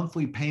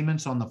monthly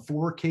payments on the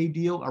 4K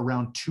deal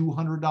around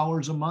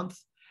 $200 a month.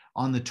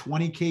 On the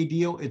 20K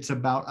deal, it's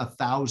about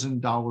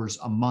 $1,000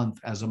 a month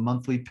as a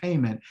monthly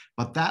payment,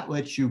 but that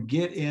lets you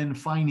get in,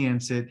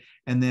 finance it,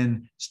 and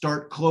then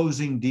start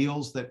closing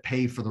deals that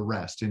pay for the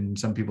rest. And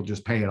some people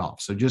just pay it off.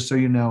 So just so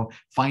you know,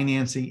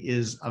 financing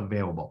is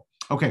available.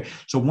 Okay,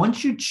 so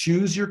once you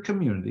choose your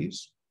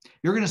communities,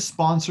 you're going to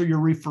sponsor your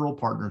referral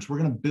partners. We're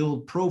going to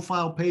build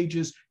profile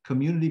pages,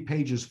 community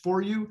pages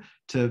for you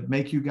to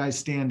make you guys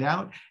stand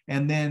out.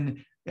 And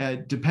then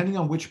depending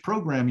on which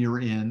program you're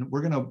in,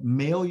 we're going to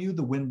mail you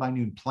the Win by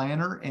Noon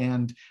planner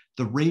and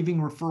the Raving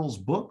Referrals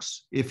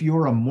books. If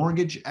you're a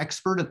mortgage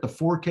expert at the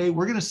 4K,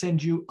 we're going to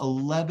send you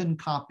 11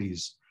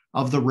 copies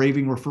of the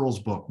Raving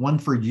Referrals book, one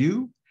for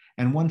you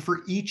and one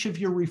for each of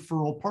your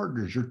referral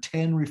partners, your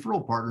 10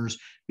 referral partners,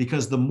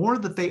 because the more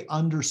that they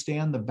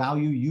understand the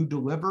value you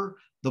deliver,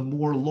 the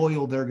more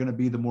loyal they're going to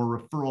be, the more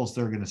referrals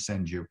they're going to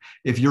send you.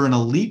 If you're an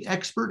elite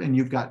expert and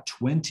you've got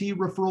 20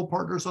 referral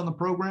partners on the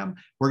program,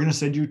 we're going to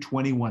send you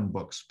 21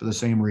 books for the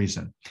same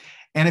reason.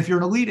 And if you're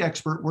an elite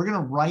expert, we're going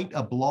to write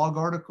a blog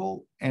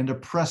article and a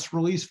press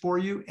release for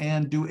you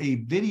and do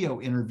a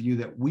video interview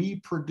that we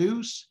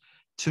produce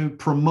to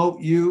promote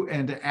you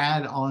and to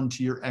add on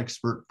to your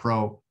expert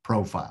pro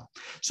profile.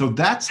 So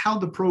that's how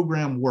the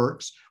program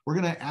works. We're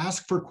going to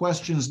ask for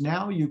questions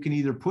now. You can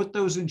either put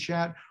those in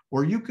chat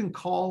or you can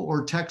call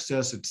or text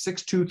us at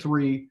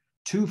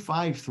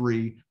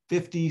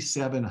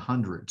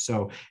 623-253-5700.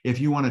 So if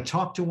you want to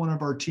talk to one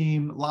of our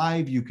team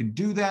live, you can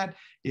do that.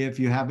 If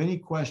you have any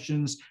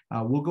questions,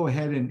 we'll go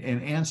ahead and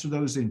answer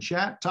those in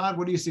chat. Todd,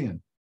 what are you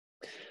seeing?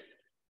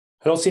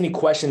 I don't see any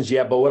questions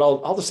yet, but what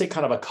I'll just say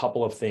kind of a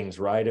couple of things,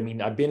 right? I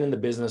mean, I've been in the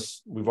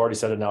business, we've already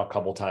said it now a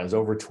couple of times,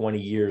 over 20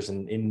 years.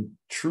 And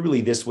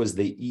truly, this was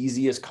the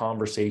easiest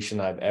conversation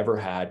I've ever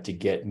had to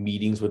get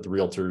meetings with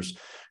realtors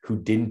who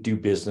didn't do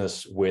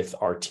business with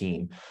our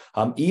team.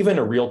 Even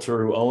a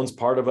realtor who owns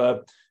part of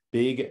a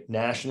big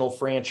national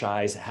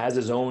franchise, has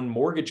his own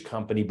mortgage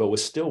company, but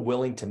was still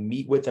willing to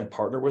meet with and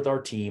partner with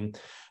our team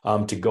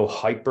to go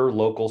hyper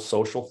local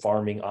social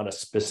farming on a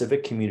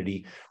specific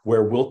community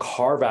where we'll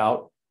carve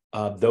out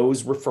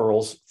those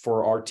referrals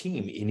for our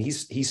team. And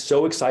he's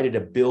so excited to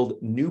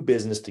build new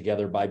business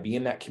together by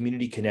being that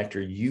community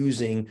connector,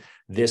 using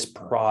this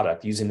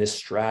product, using this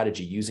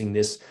strategy, using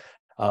this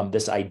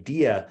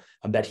idea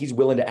that he's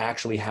willing to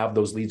actually have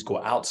those leads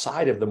go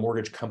outside of the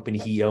mortgage company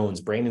he owns.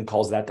 Brandon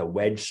calls that the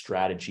wedge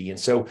strategy. And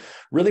so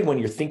really, when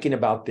you're thinking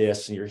about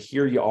this and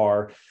you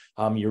are,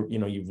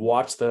 you've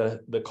watched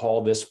the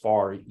call this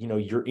far,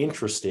 you're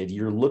interested,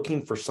 you're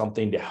looking for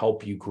something to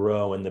help you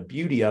grow. And the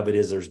beauty of it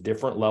is there's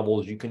different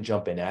levels you can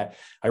jump in at.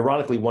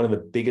 Ironically, one of the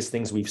biggest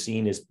things we've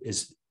seen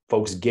is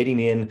folks getting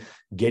in,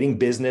 getting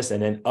business,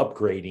 and then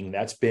upgrading.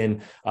 That's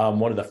been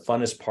one of the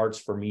funnest parts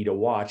for me to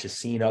watch, is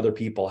seeing other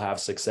people have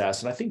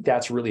success. And I think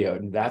that's really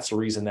that's the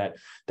reason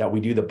that we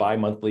do the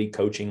bi-monthly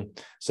coaching,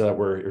 so that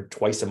we're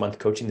twice a month.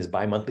 Coaching is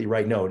bi-monthly,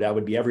 right? No, that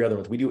would be every other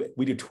month. We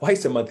do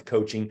twice a month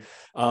coaching,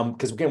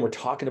 because again, we're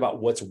talking about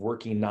what's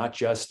working, not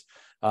just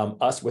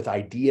us with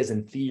ideas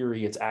and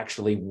theory. It's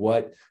actually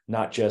what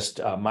not just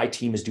my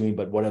team is doing,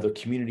 but what other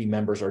community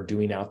members are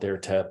doing out there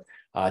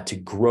to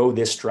grow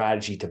this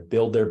strategy, to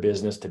build their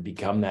business, to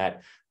become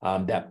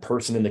that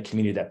person in the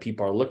community that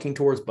people are looking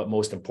towards, but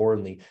most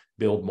importantly,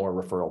 build more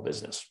referral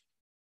business.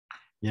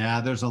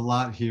 Yeah, there's a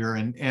lot here,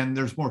 and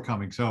there's more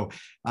coming. So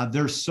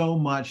there's so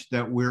much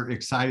that we're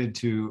excited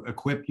to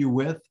equip you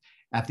with.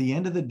 At the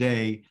end of the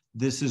day,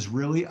 this is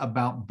really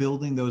about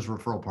building those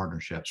referral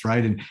partnerships,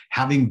 right? And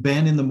having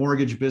been in the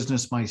mortgage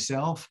business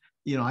myself,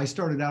 I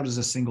started out as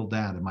a single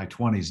dad in my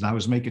 20s, and I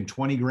was making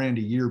 20 grand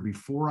a year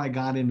before I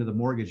got into the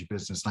mortgage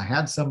business. And I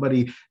had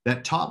somebody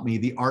that taught me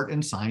the art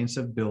and science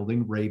of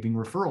building raving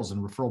referrals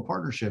and referral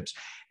partnerships.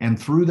 And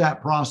through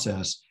that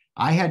process,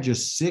 I had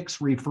just 6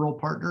 referral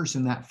partners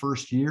in that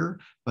first year,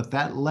 but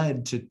that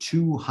led to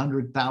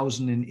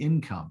 200,000 in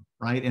income,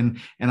 right? And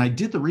I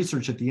did the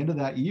research at the end of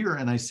that year,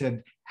 and I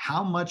said,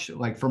 how much,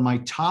 like for my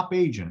top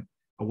agent,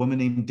 a woman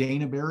named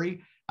Dana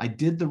Berry, I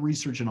did the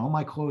research, and all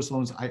my closed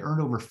loans, I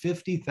earned over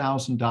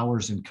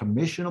 $50,000 in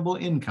commissionable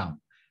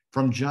income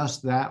from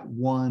just that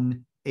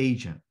one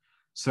agent.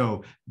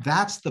 So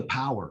that's the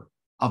power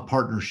of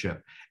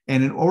partnership.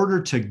 And in order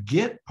to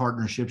get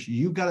partnerships,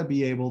 you've got to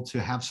be able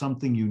to have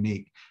something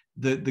unique.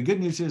 The good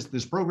news is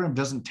this program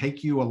doesn't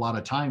take you a lot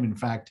of time. In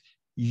fact,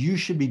 you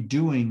should be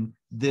doing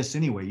this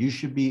anyway. You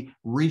should be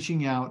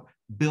reaching out,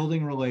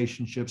 building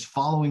relationships,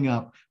 following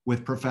up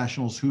with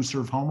professionals who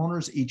serve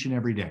homeowners each and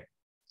every day.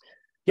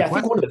 Yeah, I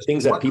think one of the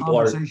things that people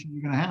are, conversation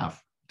you're going to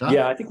have.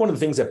 Yeah, I think one of the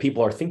things that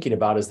people are thinking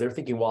about is they're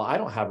thinking, well, I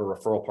don't have a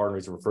referral partner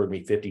who's referred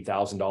me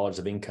 $50,000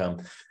 of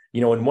income.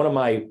 In one of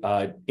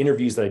my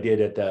interviews that I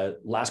did at the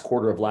last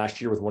quarter of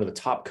last year with one of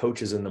the top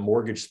coaches in the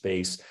mortgage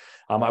space,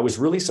 I was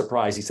really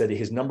surprised. He said that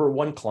his number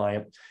one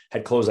client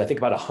had closed, I think,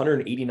 about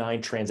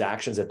 189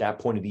 transactions at that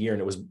point of the year.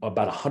 And it was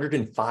about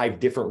 105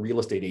 different real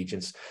estate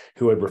agents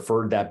who had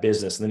referred that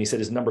business. And then he said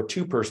his number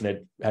two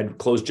person had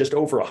closed just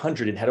over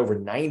 100 and had over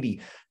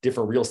 90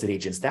 different real estate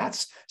agents.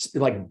 That's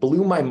like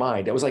blew my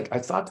mind. I was like, I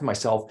thought to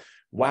myself,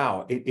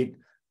 wow,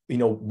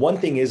 one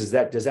thing is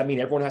that, does that mean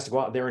everyone has to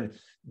go out there and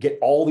get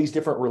all these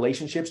different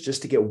relationships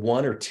just to get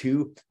 1 or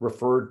 2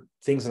 referred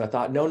things? And I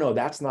thought, no,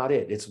 that's not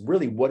it. It's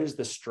really, what is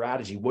the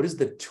strategy? What is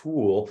the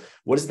tool?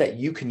 What is that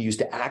you can use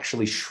to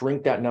actually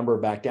shrink that number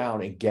back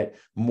down and get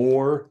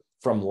more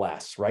from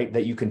less, right?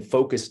 That you can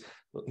focus,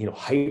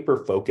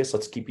 hyper focus.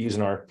 Let's keep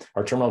using our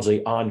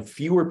terminology on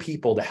fewer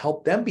people to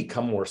help them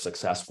become more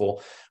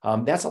successful.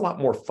 That's a lot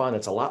more fun.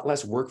 It's a lot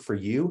less work for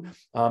you.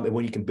 And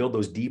when you can build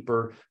those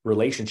deeper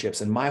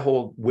relationships. And my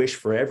whole wish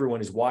for everyone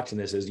who's watching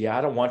this is,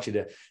 I don't want you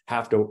to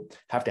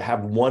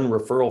have one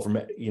referral from,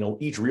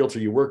 each realtor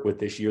you work with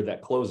this year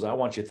that closes. I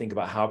want you to think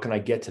about, how can I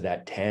get to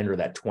that 10 or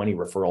that 20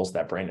 referrals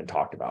that Brandon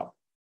talked about?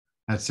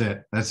 That's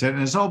it.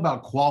 And it's all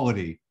about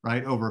quality,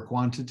 right? Over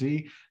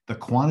quantity. The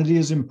quantity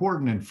is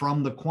important. And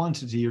from the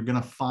quantity, you're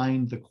going to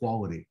find the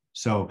quality.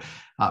 So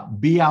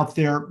be out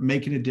there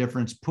making a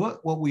difference. Put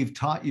what we've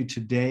taught you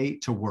today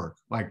to work.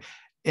 Like,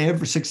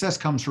 every success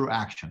comes through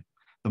action.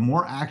 The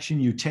more action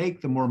you take,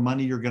 the more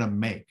money you're going to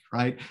make,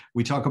 right?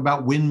 We talk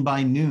about win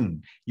by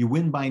noon. You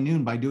win by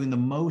noon by doing the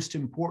most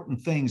important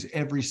things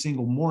every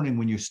single morning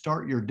when you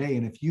start your day.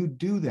 And if you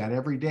do that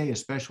every day,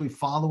 especially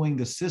following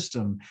the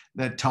system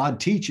that Todd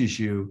teaches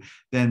you,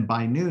 then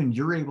by noon,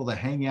 you're able to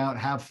hang out,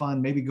 have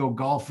fun, maybe go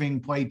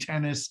golfing, play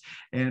tennis,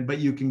 but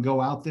you can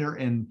go out there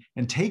and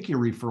take your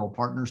referral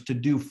partners to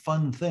do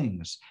fun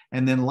things.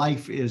 And then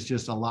life is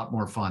just a lot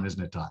more fun,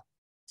 isn't it, Todd?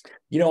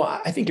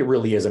 I think it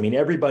really is. I mean,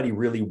 everybody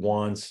really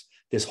wants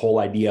this whole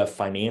idea of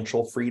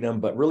financial freedom,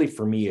 but really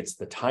for me, it's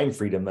the time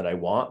freedom that I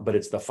want, but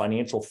it's the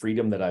financial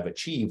freedom that I've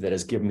achieved that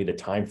has given me the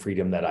time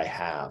freedom that I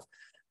have.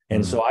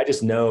 And so I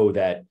just know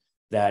that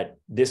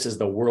this is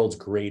the world's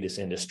greatest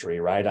industry,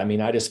 right? I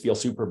mean, I just feel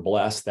super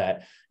blessed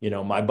that,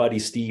 my buddy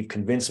Steve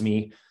convinced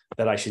me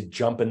that I should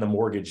jump in the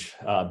mortgage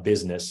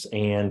business.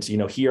 And,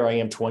 here I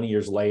am 20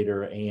 years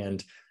later,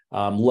 and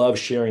love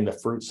sharing the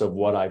fruits of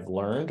what I've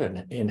learned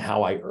and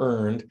how I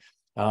earned,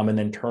 and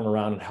then turn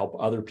around and help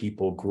other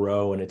people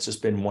grow. And it's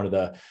just been one of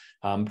the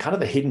kind of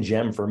the hidden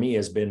gem for me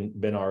has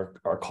been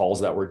our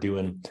calls that we're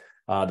doing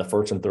the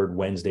first and third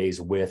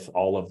Wednesdays with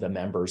all of the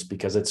members,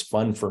 because it's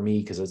fun for me,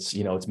 because it's,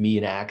 it's me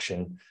in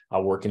action,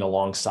 working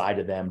alongside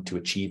of them to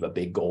achieve a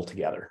big goal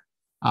together.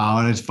 Oh,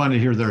 and it's fun to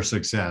hear their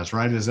success,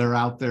 right? As they're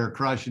out there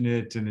crushing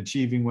it and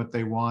achieving what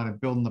they want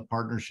and building the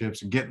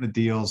partnerships and getting the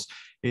deals.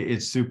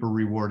 It's super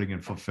rewarding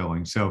and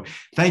fulfilling. So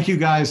thank you,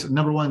 guys.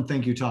 Number one,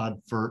 thank you,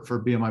 Todd,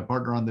 for being my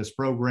partner on this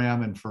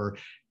program and for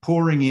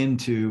pouring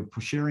into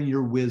sharing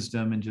your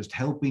wisdom and just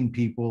helping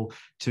people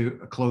to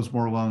close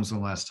more loans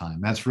in less time.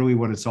 That's really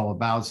what it's all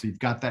about. So you've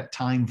got that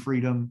time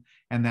freedom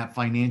and that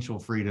financial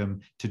freedom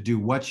to do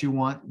what you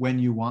want, when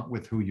you want,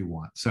 with who you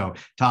want. So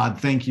Todd,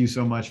 thank you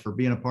so much for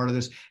being a part of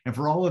this. And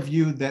for all of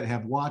you that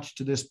have watched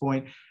to this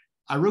point,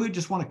 I really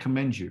just want to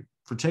commend you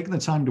for taking the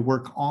time to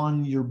work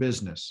on your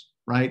business,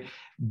 right?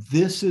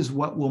 This is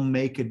what will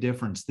make a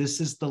difference.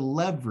 This is the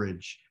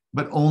leverage,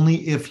 but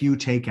only if you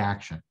take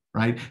action.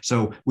 Right?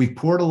 So we've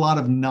poured a lot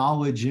of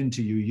knowledge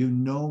into you. You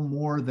know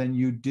more than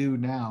you do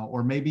now,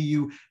 or maybe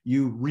you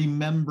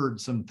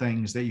remembered some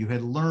things that you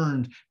had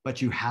learned,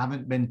 but you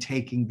haven't been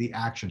taking the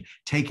action.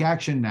 Take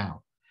action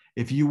now.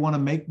 If you want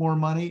to make more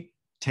money,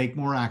 take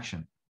more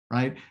action.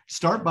 Right?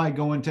 Start by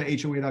going to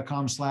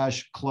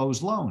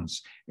hoa.com/close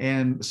loans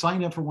and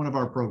sign up for one of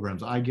our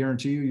programs. I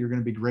guarantee you're going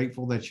to be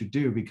grateful that you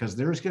do, because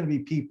there's going to be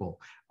people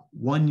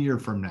 1 year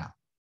from now,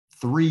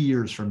 3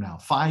 years from now,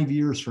 5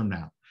 years from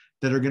now,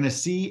 that are going to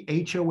see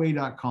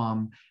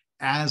hoa.com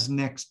as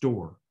next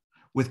door,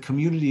 with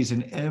communities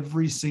in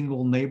every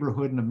single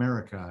neighborhood in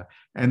America.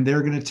 And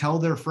they're going to tell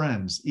their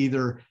friends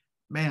either,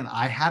 man,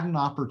 I had an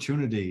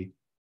opportunity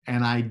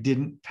and I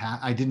didn't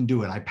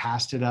do it. I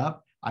passed it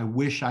up. I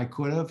wish I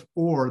could have.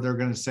 Or they're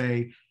going to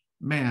say,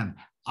 man,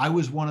 I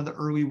was one of the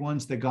early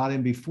ones that got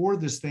in before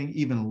this thing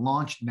even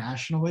launched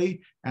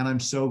nationally, and I'm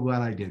so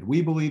glad I did.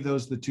 We believe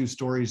those are the two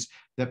stories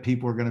that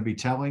people are going to be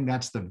telling.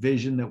 That's the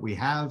vision that we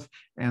have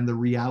and the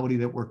reality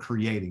that we're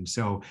creating.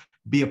 So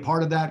be a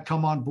part of that,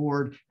 come on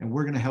board, and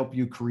we're going to help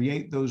you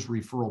create those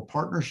referral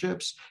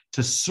partnerships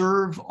to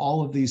serve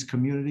all of these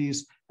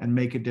communities and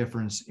make a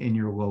difference in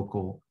your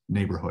local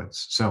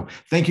neighborhoods. So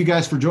thank you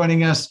guys for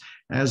joining us.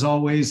 As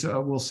always,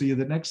 we'll see you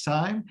the next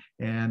time,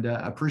 and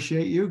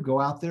appreciate you.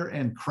 Go out there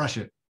and crush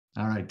it.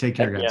 All right. Take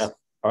care, guys. Yeah.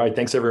 All right.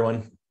 Thanks,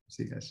 everyone.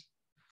 See you guys.